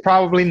guys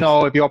probably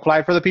know, if you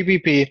apply for the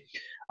PPP,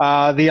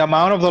 the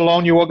amount of the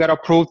loan you will get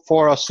approved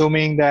for,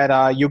 assuming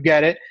that you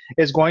get it,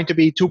 is going to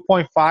be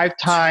 2.5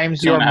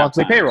 times your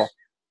monthly payroll.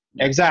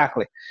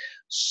 Exactly.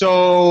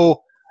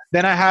 So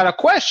then I had a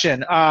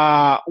question.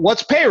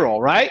 What's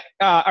payroll, right?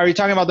 Are you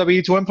talking about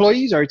W-2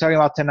 employees? Are you talking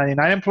about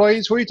 1099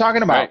 employees? Who are you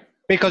talking about? Right.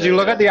 Because you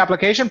look at the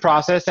application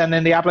process, and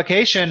then the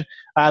application,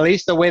 at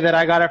least the way that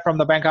I got it from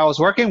the bank I was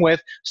working with,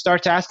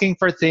 starts asking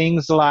for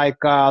things like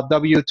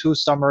W-2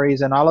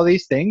 summaries and all of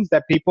these things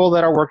that people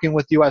that are working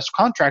with U.S.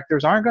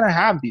 contractors aren't going to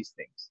have these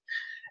things.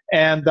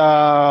 And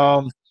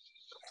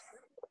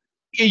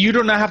you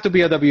do not have to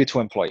be a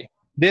W-2 employee.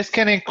 This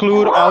can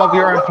include all of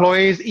your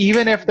employees,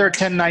 even if they're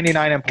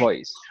 1099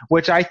 employees,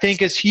 which I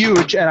think is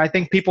huge, and I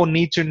think people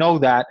need to know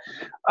that.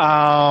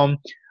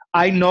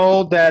 I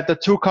know that the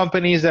two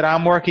companies that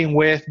I'm working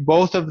with,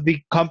 both of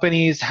the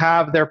companies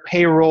have their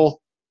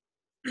payroll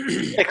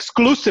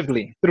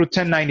exclusively through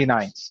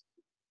 1099s.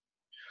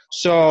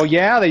 So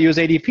yeah, they use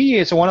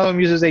ADP. So one of them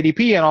uses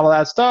ADP and all of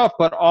that stuff,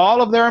 but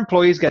all of their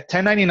employees get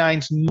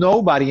 1099s.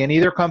 Nobody in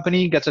either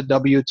company gets a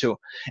W-2.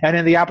 And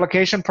in the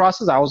application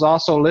process, I was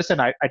also,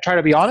 I try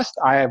to be honest.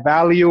 I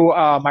value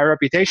my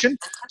reputation.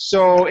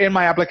 So in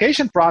my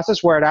application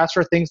process, where it asks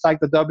for things like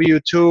the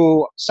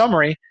W-2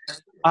 summary,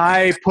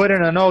 I put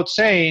in a note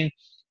saying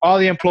all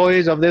the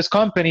employees of this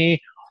company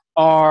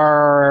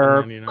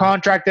are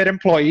contracted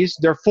employees.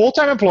 They're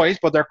full-time employees,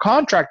 but they're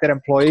contracted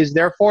employees.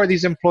 Therefore,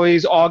 these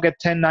employees all get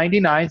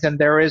 1099s, and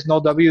there is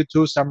no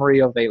W-2 summary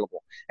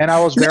available. And I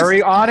was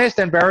very honest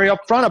and very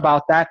upfront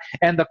about that.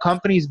 And the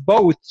companies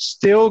both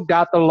still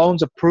got the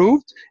loans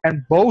approved,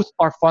 and both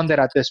are funded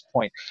at this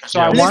point. So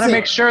I want to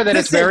make sure that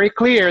it's very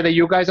clear that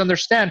you guys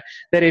understand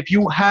that if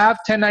you have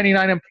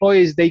 1099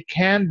 employees, they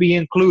can be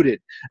included.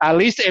 At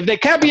least if they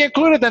can't be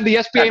included, then the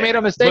SBA made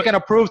a mistake and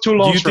approved two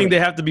loans. Do you think they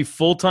have to be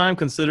full-time,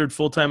 considered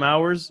full-time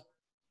hours?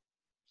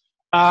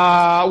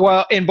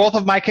 Well, in both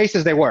of my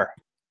cases, they were.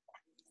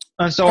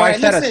 And so I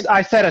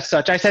said as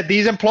such. I said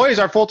these employees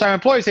are full-time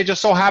employees. They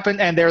just so happen,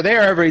 and they're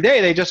there every day.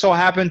 They just so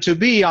happen to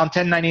be on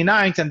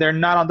 1099s, and they're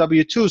not on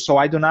W-2. So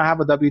I do not have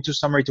a W-2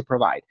 summary to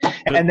provide.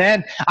 And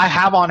then I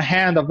have on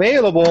hand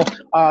available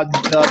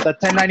the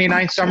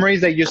 1099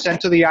 summaries that you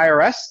sent to the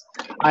IRS.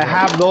 I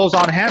have those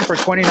on hand for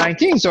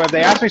 2019. So if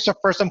they ask me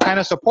for some kind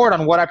of support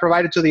on what I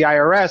provided to the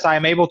IRS, I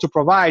am able to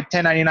provide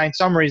 1099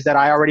 summaries that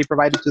I already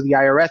provided to the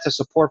IRS as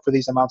support for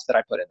these amounts that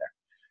I put in there.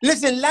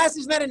 Listen, Laz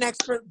is not an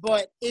expert,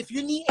 but if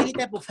you need any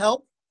type of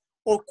help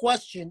or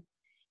question,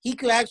 he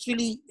could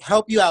actually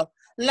help you out.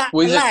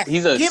 Well, Last.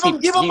 he's a Give them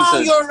he's out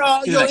a- your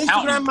he's an accountant.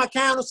 Instagram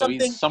account or So something,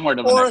 he's somewhat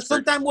of an or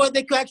expert sometime where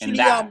they could in actually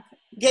that.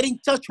 get in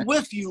touch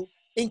with you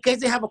in case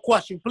they have a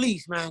question.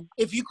 Please, man,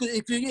 if you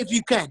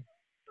can.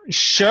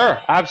 Sure,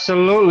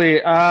 absolutely.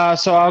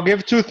 So I'll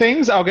give two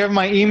things. I'll give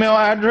my email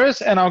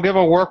address and I'll give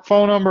a work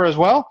phone number as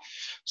well.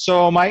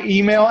 So my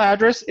email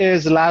address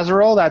is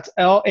Lazaro, that's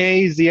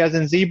L-A-Z as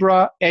in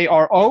zebra,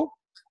 A-R-O,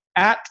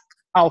 at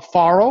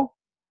Alfaro,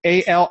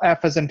 A-L-F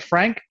as in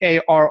Frank,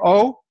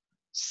 A-R-O,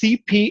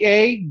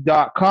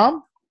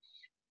 CPA.com.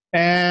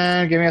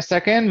 And give me a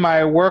second.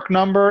 My work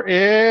number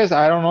is,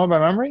 I don't know by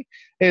memory,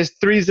 is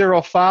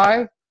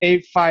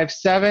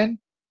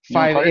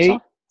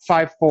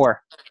 305-857-5854.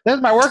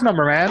 That's my work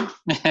number, man.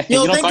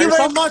 Yo, don't thank call you very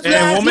yourself? much. And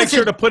Laz. we'll make Listen,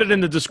 sure to put it in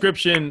the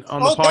description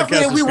on the podcast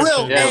definitely we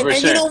will. description. Yeah, and for and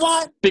sure. you know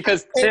what?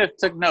 Because Tiff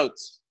took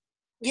notes.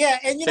 Yeah,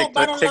 and you know, Take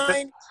bottom the-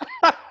 line,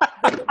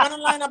 the bottom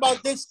line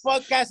about this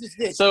podcast is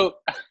this. So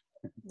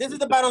This is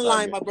the bottom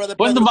line, my brother.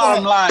 what's the Pedro, go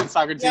bottom ahead. line,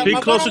 Socrates? Yeah, Be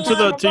my closer bottom to line-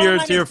 the my to bottom your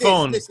line to your is this.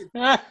 phone. Listen,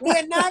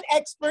 we're not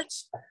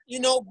experts,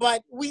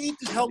 but we need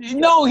to help. each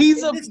No, other.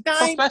 he's In a this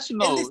time-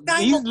 professional. in this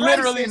time He's of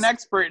literally crisis- an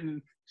expert.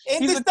 And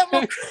In he's this a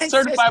time of crisis,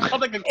 certified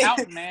public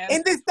accountant, man.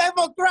 in this time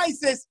of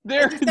crisis,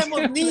 They're- in this time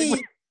of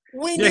need,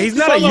 we Yeah, need he's to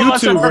not a Some of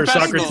us are YouTuber,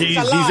 professionals. Socrates. He's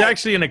alive.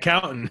 actually an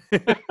accountant.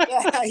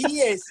 Yeah,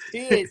 he is.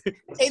 In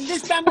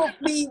this time of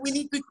need, we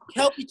need to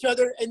help each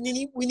other, and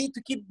we need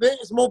to keep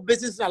small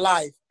business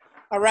alive.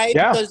 All right,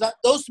 Yeah. because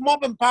those small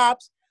and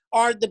pops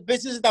are the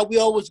businesses that we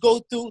always go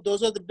through.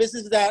 Those are the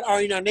businesses that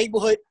are in our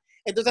neighborhood,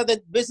 and those are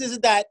the businesses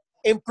that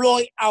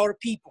employ our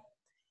people.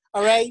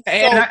 All right.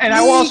 And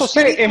I will also please,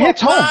 say you need it to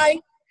hits home. apply.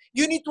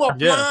 You need to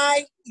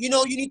apply. You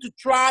know, you need to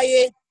try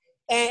it.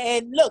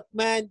 And look,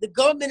 man, the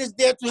government is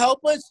there to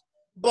help us,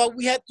 but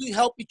we have to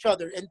help each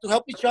other. And to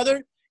help each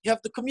other, you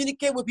have to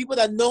communicate with people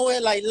that know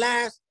it, like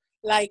Laz,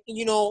 like,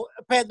 you know,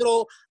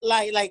 Pedro,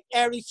 like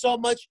Eric so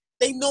much.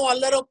 They know a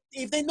little.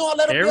 If they know a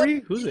little Eric?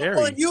 bit, Who's more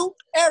Eric? than you,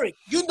 Eric,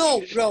 you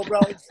know, bro.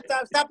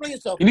 Stop playing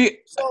yourself. You need,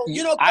 So,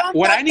 you know,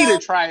 what I contact need to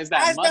them, try is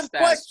that ask them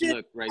mustache questions,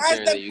 look right ask there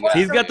them that you got.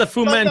 He's got the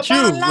Fu But the Manchu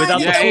bottom line without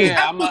is the Yeah, that we Fu. yeah.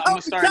 have I'm to help gonna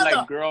each start other.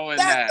 like growing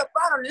That's that. the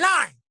bottom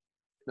line.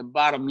 The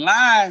bottom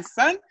line,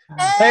 son.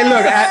 Hey,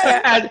 look, at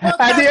the end.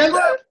 Thank you very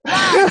much,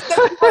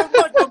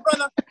 my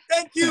brother.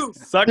 Thank you.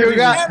 Socrates,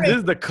 got- this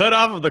is the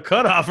cutoff of the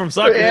cutoff from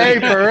Socrates. Hey,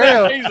 for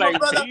real. He's like,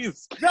 brother.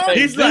 jeez. George,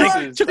 He's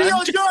like-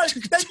 George, George,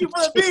 thank you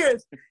for the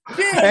beers.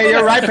 Cheers, Hey,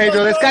 you're brother. right,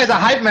 Pedro. This guy's a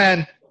hype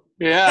man.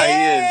 Yeah,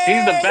 he is.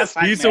 He's the best.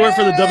 He used to hype work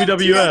for the man.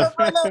 WWF.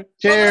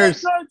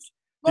 Cheers. Cheers.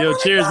 Yo,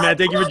 cheers, man.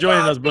 Thank you for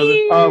joining us, brother.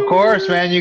 Of course, man. You